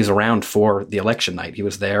 Well, he was around for the election night. He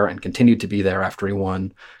was there and continued to be there after he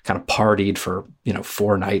won, kind of partied for,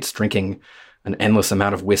 4 nights, drinking an endless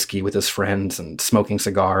amount of whiskey with his friends and smoking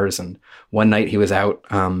cigars. And one night he was out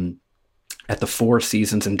at the Four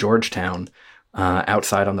Seasons in Georgetown,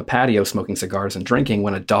 outside on the patio smoking cigars and drinking,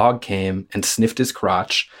 when a dog came and sniffed his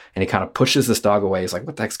crotch, and he kind of pushes this dog away. He's like,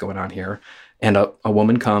 what the heck's going on here? And a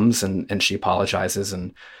woman comes and she apologizes,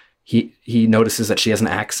 and he notices that she has an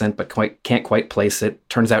accent but can't quite place it.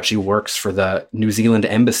 Turns out she works for the New Zealand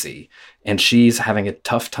embassy, and she's having a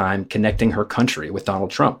tough time connecting her country with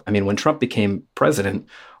Donald Trump. I mean, when Trump became president,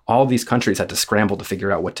 all these countries had to scramble to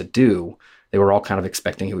figure out what to do. They were all kind of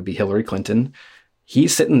expecting it would be Hillary Clinton.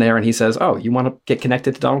 He's sitting there and he says, oh, you want to get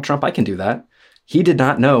connected to Donald Trump? I can do that. He did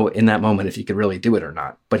not know in that moment if he could really do it or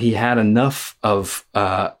not, but he had enough of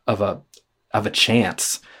a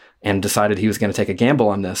chance and decided he was going to take a gamble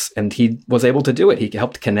on this. And he was able to do it. He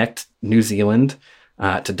helped connect New Zealand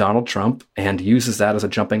to Donald Trump and uses that as a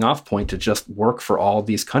jumping off point to just work for all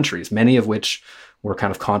these countries, many of which were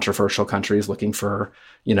kind of controversial countries looking for,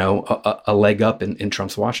 a leg up in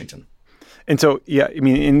Trump's Washington. And so, yeah, I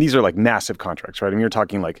mean, and these are like massive contracts, right? I mean, you're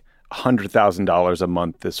talking like $100,000 a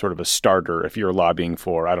month as sort of a starter if you're lobbying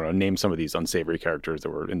for, I don't know, name some of these unsavory characters that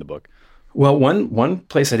were in the book. Well, one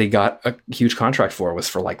place that he got a huge contract for was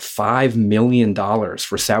for like $5 million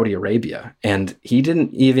for Saudi Arabia. And he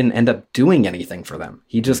didn't even end up doing anything for them.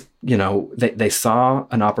 He just, they saw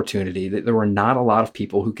an opportunity. There were not a lot of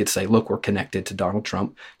people who could say, look, we're connected to Donald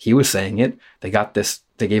Trump. He was saying it. They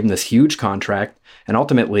gave him this huge contract and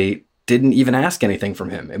ultimately didn't even ask anything from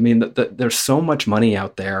him. I mean, there's so much money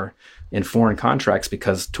out there in foreign contracts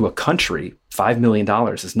because to a country, $5 million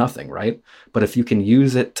is nothing, right? But if you can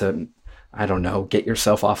use it to, I don't know, get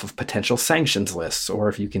yourself off of potential sanctions lists, or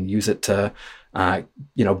if you can use it to,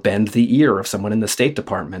 bend the ear of someone in the State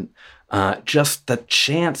Department, just the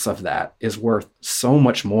chance of that is worth so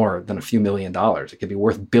much more than a few $1 million. It could be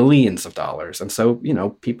worth billions of dollars. And so,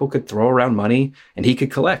 people could throw around money and he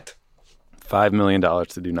could collect. $5 million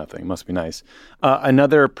to do nothing. Must be nice.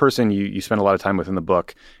 Another person you spend a lot of time with in the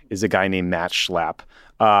book is a guy named Matt Schlapp.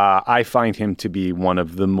 I find him to be one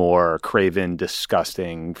of the more craven,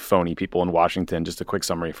 disgusting, phony people in Washington. Just a quick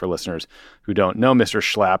summary for listeners who don't know Mr.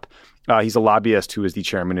 Schlapp. He's a lobbyist who is the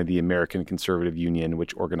chairman of the American Conservative Union,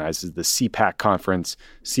 which organizes the CPAC conference.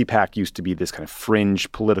 CPAC used to be this kind of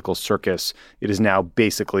fringe political circus. It is now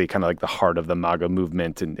basically kind of like the heart of the MAGA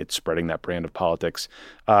movement, and it's spreading that brand of politics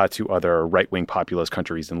to other right-wing populist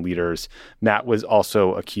countries and leaders. Matt was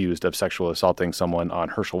also accused of sexually assaulting someone on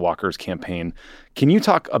Herschel Walker's campaign. Can you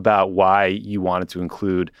talk about why you wanted to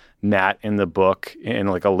include Matt in the book and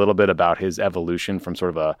like a little bit about his evolution from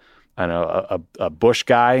sort of a Bush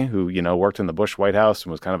guy who, worked in the Bush White House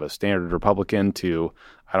and was kind of a standard Republican to,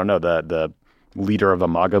 the leader of a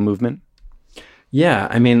MAGA movement? Yeah,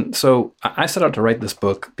 I mean, so I set out to write this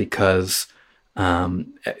book because a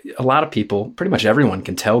lot of people, pretty much everyone,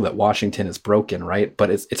 can tell that Washington is broken, right? But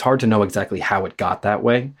it's hard to know exactly how it got that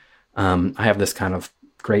way. I have this kind of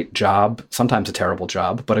great job, sometimes a terrible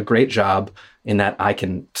job, but a great job in that I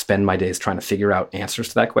can spend my days trying to figure out answers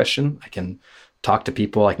to that question. I can talk to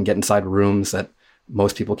people. I can get inside rooms that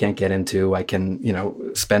most people can't get into. I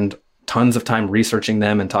can, spend tons of time researching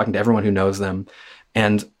them and talking to everyone who knows them.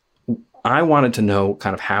 And I wanted to know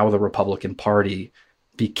kind of how the Republican Party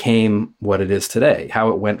became what it is today, how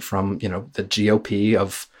it went from, the GOP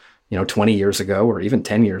of, 20 years ago or even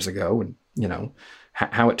 10 years ago, and,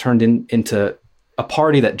 how it turned into a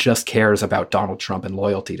party that just cares about Donald Trump and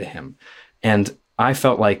loyalty to him. And I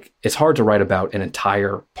felt like it's hard to write about an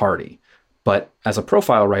entire party. But as a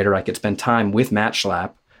profile writer, I could spend time with Matt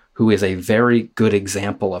Schlapp, who is a very good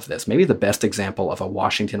example of this, maybe the best example of a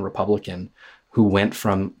Washington Republican who went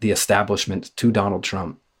from the establishment to Donald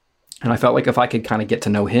Trump. And I felt like if I could kind of get to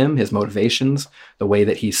know him, his motivations, the way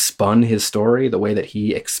that he spun his story, the way that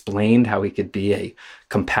he explained how he could be a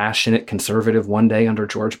compassionate conservative one day under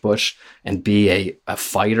George Bush and be a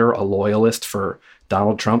fighter, a loyalist for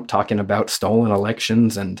Donald Trump, talking about stolen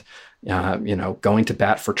elections and going to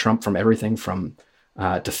bat for Trump from everything from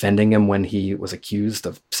defending him when he was accused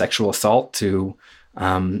of sexual assault to,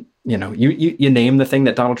 you name the thing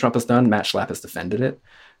that Donald Trump has done, Matt Schlapp has defended it.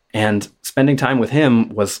 And spending time with him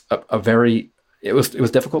was it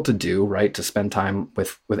was difficult to do, right? To spend time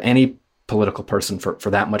with any political person for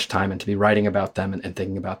that much time and to be writing about them and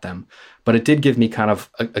thinking about them. But it did give me kind of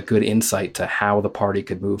a good insight to how the party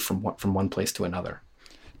could move from one place to another.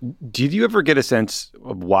 Did you ever get a sense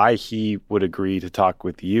of why he would agree to talk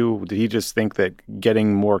with you? Did he just think that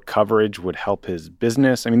getting more coverage would help his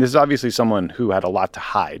business? I mean, this is obviously someone who had a lot to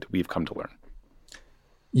hide, we've come to learn.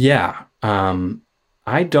 Yeah.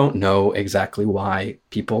 I don't know exactly why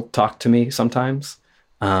people talk to me sometimes.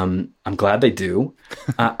 I'm glad they do.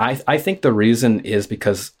 I think the reason is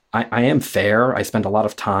because I am fair. I spend a lot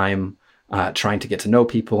of time trying to get to know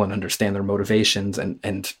people and understand their motivations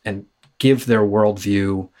and give their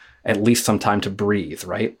worldview at least some time to breathe,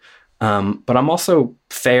 right? But I'm also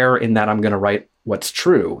fair in that I'm going to write what's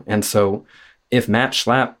true. And so if Matt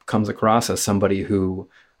Schlapp comes across as somebody who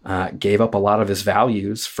gave up a lot of his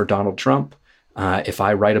values for Donald Trump, if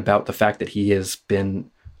I write about the fact that he has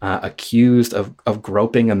been accused of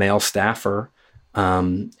groping a male staffer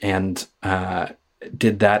and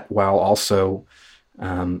did that while also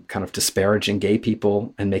kind of disparaging gay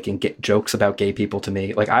people and making jokes about gay people to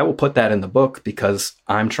me, like I will put that in the book because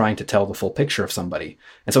I'm trying to tell the full picture of somebody.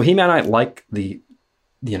 And so he may not like the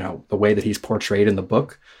way that he's portrayed in the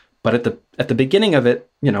book, but at the beginning of it,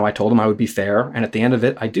 I told him I would be fair, and at the end of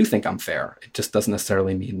it, I do think I'm fair. It just doesn't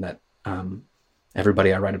necessarily mean that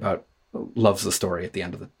everybody I write about loves the story at the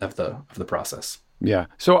end of the process. Yeah.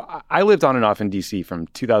 So I lived on and off in D.C. from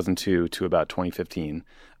 2002 to about 2015.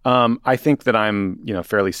 I think that I'm,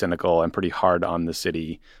 fairly cynical and pretty hard on the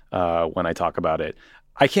city when I talk about it.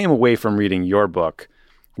 I came away from reading your book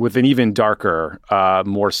with an even darker,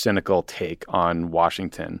 more cynical take on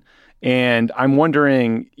Washington. And I'm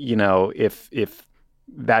wondering, if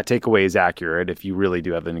that takeaway is accurate, if you really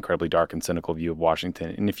do have an incredibly dark and cynical view of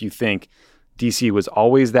Washington, and if you think D.C. was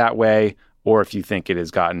always that way, or if you think it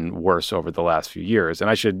has gotten worse over the last few years. And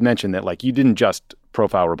I should mention that, you didn't just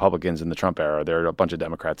profile Republicans in the Trump era. There are a bunch of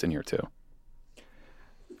Democrats in here, too.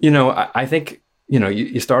 I think,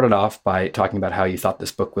 you started off by talking about how you thought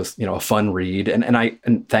this book was, a fun read.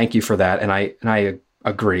 And thank you for that. And I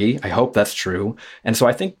agree. I hope that's true. And so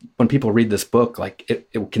I think when people read this book,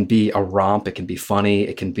 it can be a romp, it can be funny,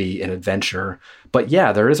 it can be an adventure. But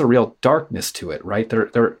yeah, there is a real darkness to it, right?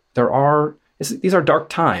 These are dark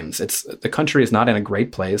times. The country is not in a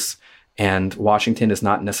great place, and Washington is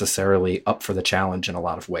not necessarily up for the challenge in a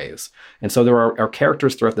lot of ways. And so there are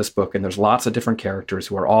characters throughout this book, and there's lots of different characters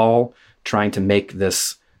who are all trying to make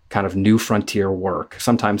this kind of new frontier work,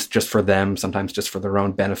 sometimes just for them, sometimes just for their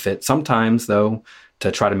own benefit, sometimes, though,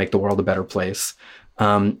 to try to make the world a better place.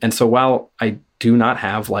 And so while I do not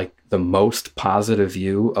have like the most positive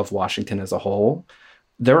view of Washington as a whole,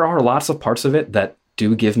 there are lots of parts of it that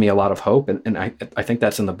do give me a lot of hope. And I think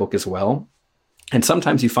that's in the book as well. And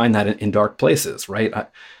sometimes you find that in dark places, right?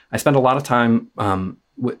 I spend a lot of time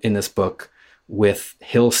in this book with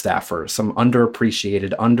Hill staffers, some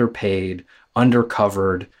underappreciated, underpaid,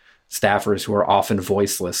 undercovered staffers who are often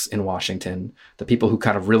voiceless in Washington, the people who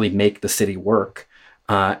kind of really make the city work.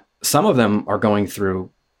 Some of them are going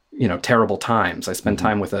through, terrible times. I spend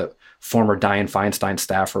time with a former Dianne Feinstein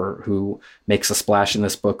staffer who makes a splash in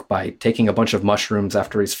this book by taking a bunch of mushrooms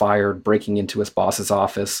after he's fired, breaking into his boss's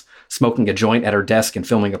office, smoking a joint at her desk and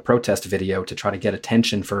filming a protest video to try to get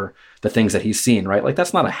attention for the things that he's seen, right? Like,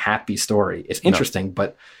 that's not a happy story. It's interesting,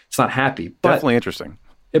 but it's not happy. Definitely interesting.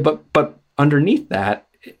 But underneath that,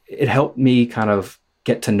 it helped me kind of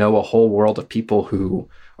get to know a whole world of people who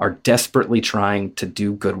are desperately trying to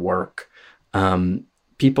do good work.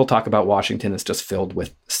 People talk about Washington as just filled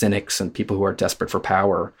with cynics and people who are desperate for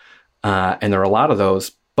power. And there are a lot of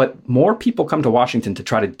those, but more people come to Washington to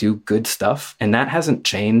try to do good stuff. And that hasn't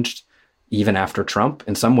changed even after Trump.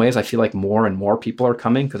 In some ways, I feel like more and more people are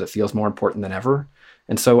coming because it feels more important than ever.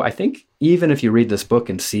 And so I think even if you read this book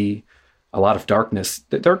and see a lot of darkness,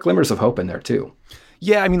 there are glimmers of hope in there too.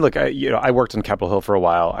 Yeah, I mean, look, I worked on Capitol Hill for a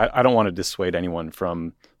while. I don't want to dissuade anyone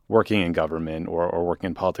from working in government or working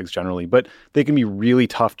in politics generally, but they can be really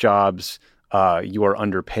tough jobs. You are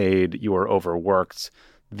underpaid, you are overworked.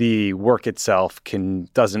 The work itself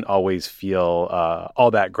doesn't always feel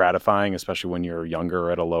all that gratifying, especially when you're younger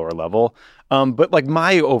or at a lower level. But like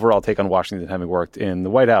my overall take on Washington, having worked in the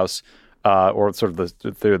White House or sort of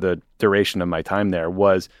through the duration of my time there,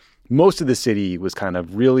 was most of the city was kind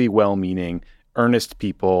of really well-meaning, earnest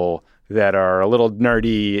people that are a little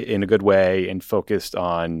nerdy in a good way and focused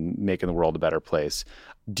on making the world a better place.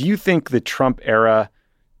 Do you think the Trump era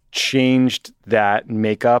changed that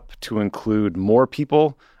makeup to include more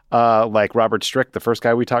people like Robert Strick, the first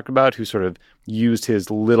guy we talked about, who sort of used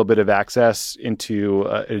his little bit of access into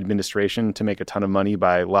administration to make a ton of money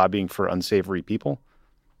by lobbying for unsavory people?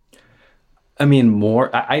 I mean,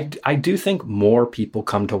 I do think more people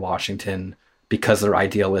come to Washington because they're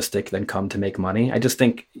idealistic than come to make money. I just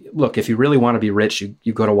think, look, if you really want to be rich,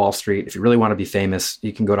 you go to Wall Street. If you really want to be famous,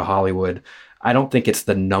 you can go to Hollywood. I don't think it's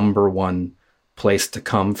the number one place to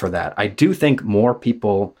come for that. I do think more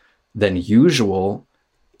people than usual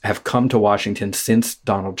have come to Washington since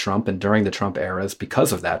Donald Trump and during the Trump eras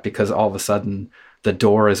because of that, because all of a sudden the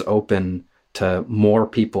door is open to more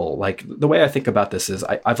people. Like, the way I think about this is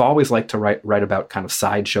I've always liked to write about kind of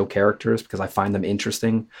sideshow characters because I find them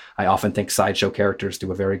interesting. I often think sideshow characters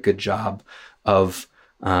do a very good job of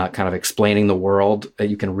kind of explaining the world.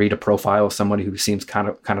 You can read a profile of somebody who seems kind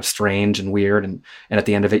of strange and weird, and at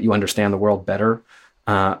the end of it, you understand the world better.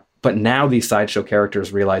 But now these sideshow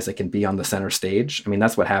characters realize they can be on the center stage. I mean,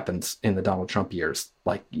 that's what happens in the Donald Trump years.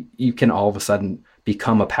 Like, you can all of a sudden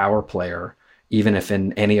become a power player, even if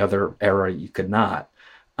in any other era you could not.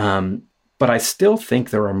 But I still think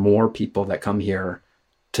there are more people that come here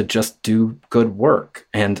to just do good work.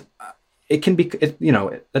 And it can be,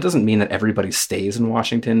 that doesn't mean that everybody stays in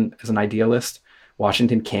Washington as an idealist.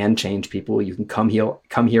 Washington can change people. You can come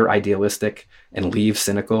here idealistic and leave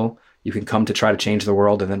cynical. You can come to try to change the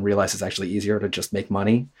world and then realize it's actually easier to just make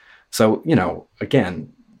money. So,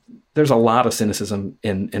 again, there's a lot of cynicism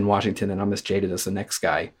in Washington, and I'm as jaded as the next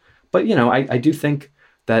guy. But, I do think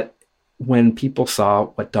that when people saw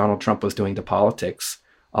what Donald Trump was doing to politics,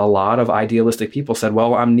 a lot of idealistic people said,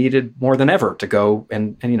 well, I'm needed more than ever to go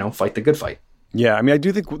and fight the good fight. Yeah, I mean, I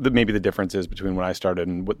do think that maybe the difference is between when I started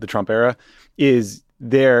and what the Trump era is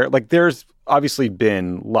there's obviously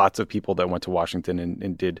been lots of people that went to Washington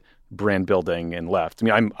and did brand building and left. I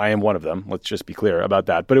mean, I am one of them. Let's just be clear about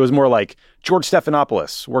that. But it was more like George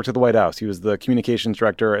Stephanopoulos worked at the White House. He was the communications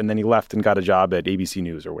director, and then he left and got a job at ABC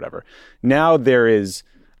News or whatever. Now there is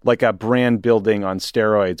like a brand building on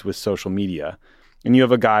steroids with social media. And you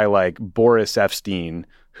have a guy like Boris Epshteyn,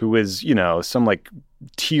 who is, some like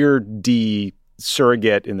tier D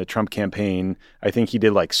surrogate in the Trump campaign. I think he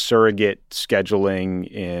did like surrogate scheduling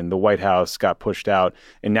in the White House, got pushed out.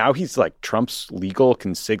 And now he's like Trump's legal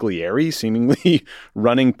consigliere, seemingly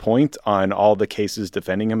running point on all the cases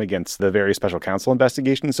defending him against the various special counsel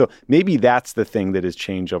investigations. So maybe that's the thing that has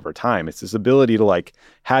changed over time. It's this ability to like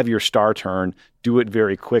have your star turn, do it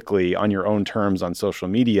very quickly on your own terms on social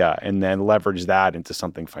media, and then leverage that into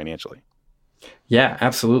something financially. Yeah,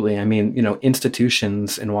 absolutely. I mean,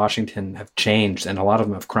 institutions in Washington have changed and a lot of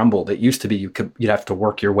them have crumbled. It used to be you'd have to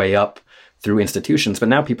work your way up through institutions, but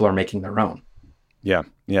now people are making their own. Yeah.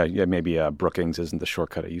 Maybe Brookings isn't the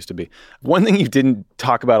shortcut it used to be. One thing you didn't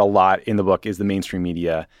talk about a lot in the book is the mainstream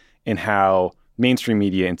media and how mainstream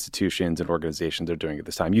media institutions and organizations are doing at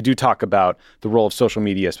this time. You do talk about the role of social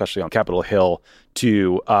media, especially on Capitol Hill,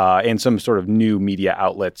 and some sort of new media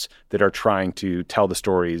outlets that are trying to tell the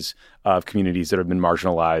stories of communities that have been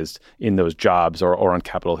marginalized in those jobs or on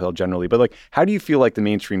Capitol Hill generally. But how do you feel like the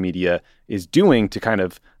mainstream media is doing to kind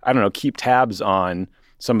of, keep tabs on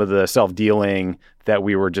some of the self-dealing that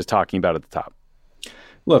we were just talking about at the top?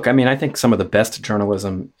 Look, I mean, I think some of the best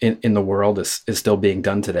journalism in the world is still being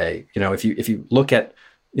done today. If you look at,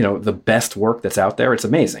 the best work that's out there, it's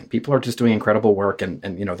amazing. People are just doing incredible work and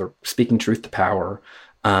they're speaking truth to power.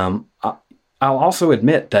 I'll also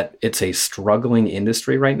admit that it's a struggling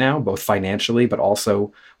industry right now, both financially, but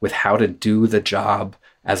also with how to do the job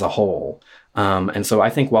as a whole. And so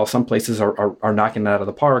I think while some places are knocking it out of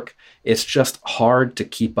the park, it's just hard to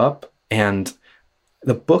keep up. And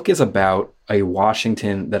the book is about a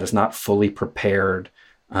Washington that is not fully prepared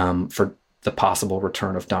for the possible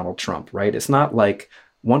return of Donald Trump, right? It's not like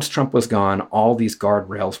once Trump was gone, all these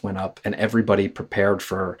guardrails went up and everybody prepared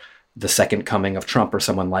for the second coming of Trump or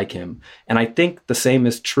someone like him. And I think the same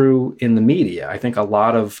is true in the media. I think a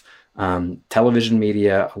lot of television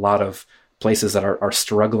media, a lot of places that are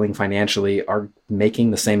struggling financially are making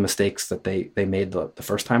the same mistakes that they made the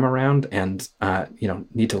first time around and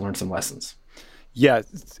need to learn some lessons. Yeah,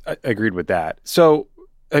 I agreed with that. So,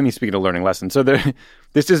 speaking of learning lessons, so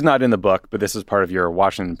this is not in the book, but this is part of your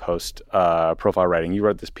Washington Post profile writing. You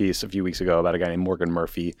wrote this piece a few weeks ago about a guy named Morgan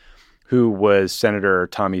Murphy, who was Senator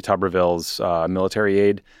Tommy Tuberville's military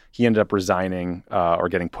aide. He ended up resigning or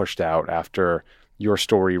getting pushed out after your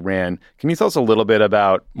story ran. Can you tell us a little bit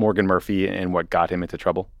about Morgan Murphy and what got him into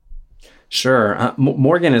trouble? Sure.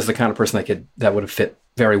 Morgan is the kind of person that would have fit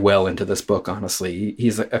very well into this book, honestly.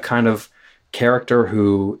 He's a kind of character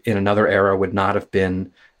who in another era would not have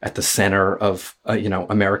been at the center of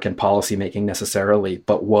American policymaking necessarily,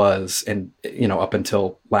 but was, and up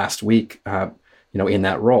until last week, in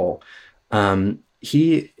that role.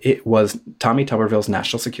 It was Tommy Tuberville's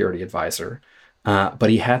national security advisor, but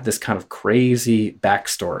he had this kind of crazy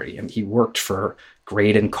backstory, and he worked for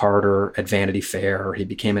Graydon Carter at Vanity Fair. He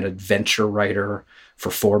became an adventure writer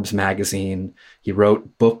for Forbes magazine. He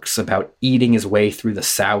wrote books about eating his way through the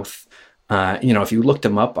South. If you looked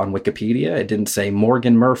him up on Wikipedia, it didn't say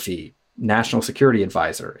Morgan Murphy, national security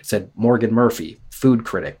advisor. It said Morgan Murphy, food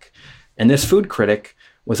critic. And this food critic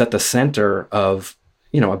was at the center of,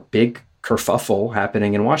 a big kerfuffle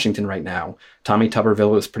happening in Washington right now. Tommy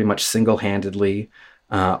Tuberville was pretty much single-handedly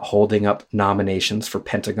holding up nominations for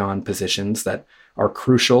Pentagon positions that are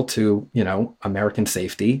crucial to, American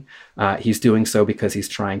safety. He's doing so because he's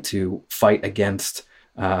trying to fight against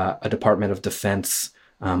a Department of Defense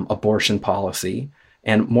abortion policy.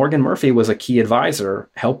 And Morgan Murphy was a key advisor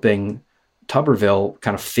helping Tuberville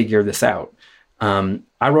kind of figure this out.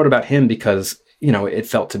 I wrote about him because, it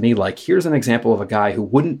felt to me like here's an example of a guy who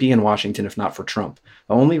wouldn't be in Washington if not for Trump.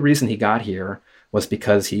 The only reason he got here was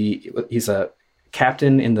because he's a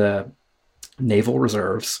captain in the Naval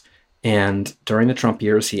Reserves. And during the Trump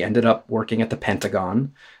years, he ended up working at the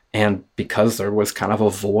Pentagon. And because there was kind of a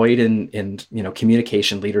void in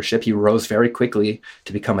communication leadership, he rose very quickly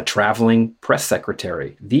to become the traveling press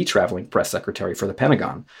secretary for the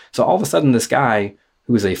Pentagon. So all of a sudden, this guy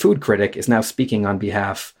who is a food critic is now speaking on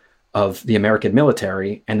behalf of the American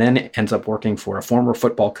military, and then ends up working for a former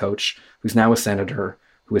football coach who's now a senator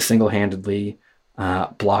who is single-handedly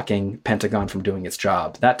blocking Pentagon from doing its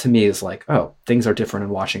job. That to me is like, oh, things are different in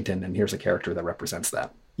Washington, and here's a character that represents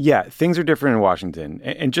that. Yeah, things are different in Washington.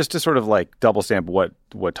 And just to sort of double stamp what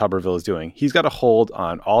Tuberville is doing, he's got a hold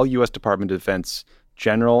on all U.S. Department of Defense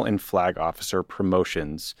general and flag officer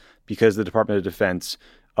promotions because the Department of Defense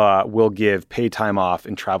will give paid time off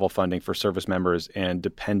and travel funding for service members and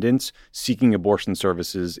dependents seeking abortion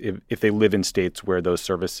services if they live in states where those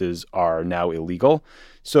services are now illegal.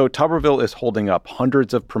 So Tuberville is holding up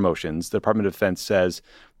hundreds of promotions. The Department of Defense says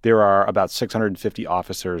there are about 650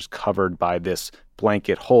 officers covered by this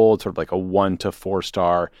blanket hold, sort of like a 1 to 4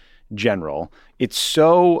 star general. It's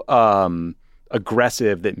so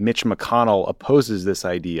aggressive that Mitch McConnell opposes this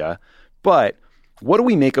idea. But what do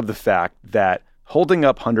we make of the fact that holding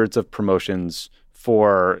up hundreds of promotions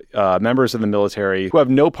for members of the military who have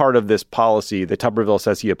no part of this policy that Tuberville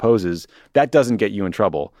says he opposes, that doesn't get you in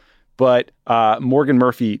trouble? But Morgan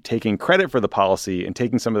Murphy taking credit for the policy and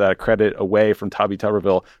taking some of that credit away from Tommy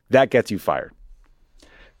Tuberville, that gets you fired.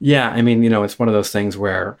 Yeah, I mean, it's one of those things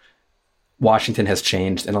where Washington has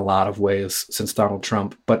changed in a lot of ways since Donald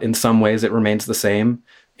Trump, but in some ways it remains the same.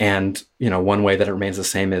 And, one way that it remains the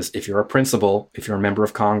same is if you're a principal, if you're a member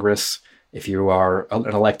of Congress, if you are an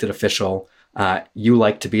elected official, you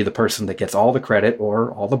like to be the person that gets all the credit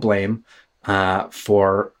or all the blame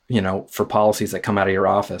for policies that come out of your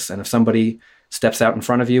office. And if somebody steps out in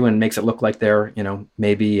front of you and makes it look like they're,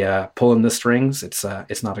 maybe pulling the strings,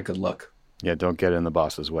 it's not a good look. Yeah, don't get in the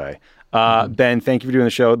boss's way. Ben, thank you for doing the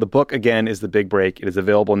show. The book, again, is The Big Break. It is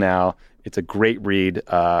available now. It's a great read.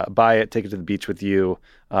 Buy it, take it to the beach with you.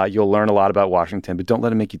 You'll learn a lot about Washington, but don't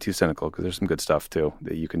let it make you too cynical, because there's some good stuff, too,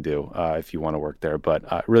 that you can do if you want to work there.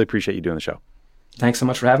 But I really appreciate you doing the show. Thanks so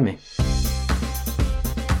much for having me.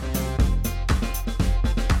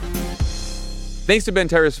 Thanks to Ben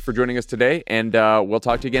Terris for joining us today, and we'll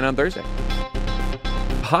talk to you again on Thursday.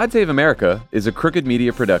 Pod Save America is a Crooked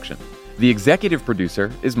Media production. The executive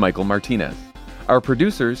producer is Michael Martinez. Our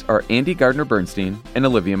producers are Andy Gardner-Bernstein and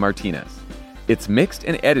Olivia Martinez. It's mixed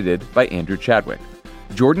and edited by Andrew Chadwick.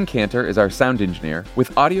 Jordan Cantor is our sound engineer,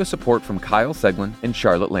 with audio support from Kyle Seglin and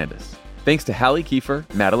Charlotte Landis. Thanks to Hallie Kiefer,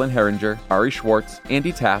 Madeline Herringer, Ari Schwartz,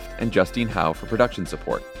 Andy Taft, and Justine Howe for production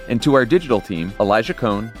support. And to our digital team, Elijah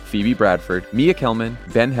Cohn, Phoebe Bradford, Mia Kelman,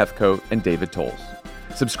 Ben Hefcoat, and David Tolles.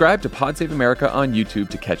 Subscribe to Pod Save America on YouTube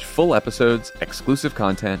to catch full episodes, exclusive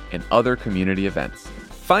content, and other community events.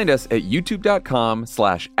 Find us at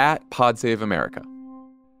youtube.com/@PodSaveAmerica.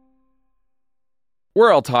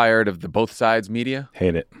 We're all tired of the both sides media.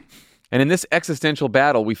 Hate it. And in this existential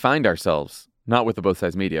battle, we find ourselves, not with the both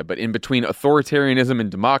sides media, but in between authoritarianism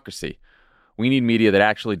and democracy. We need media that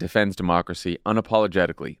actually defends democracy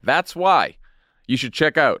unapologetically. That's why you should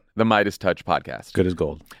check out the Midas Touch podcast. Good as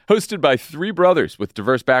gold. Hosted by three brothers with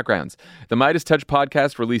diverse backgrounds, the Midas Touch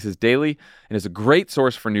podcast releases daily and is a great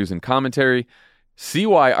source for news and commentary. See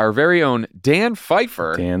why our very own Dan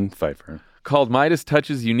Pfeiffer called Midas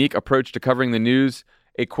Touch's unique approach to covering the news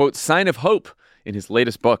a, quote, sign of hope in his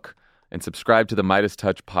latest book. And subscribe to the Midas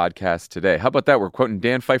Touch podcast today. How about that? We're quoting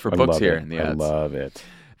Dan Pfeiffer books here in the ads. I love it.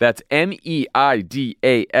 That's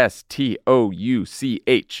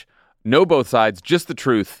MEIDASTOUCH. No both sides, just the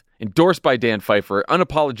truth. Endorsed by Dan Pfeiffer,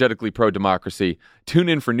 unapologetically pro-democracy. Tune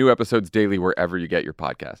in for new episodes daily wherever you get your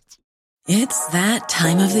podcasts. It's that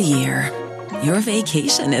time of the year. Your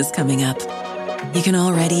vacation is coming up. You can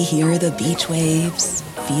already hear the beach waves,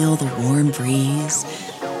 feel the warm breeze,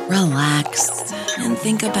 relax, and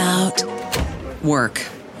think about work.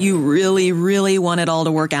 You really, really want it all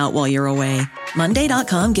to work out while you're away.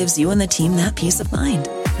 Monday.com gives you and the team that peace of mind.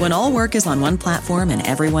 When all work is on one platform and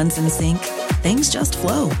everyone's in sync, things just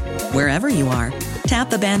flow. Wherever you are, tap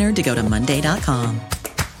the banner to go to Monday.com.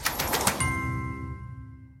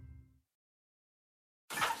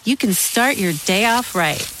 You can start your day off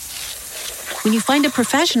right when you find a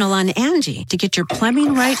professional on Angie to get your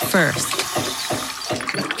plumbing right first.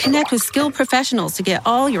 Connect with skilled professionals to get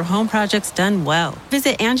all your home projects done well.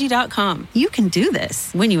 Visit Angie.com. You can do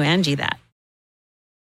this when you Angie that.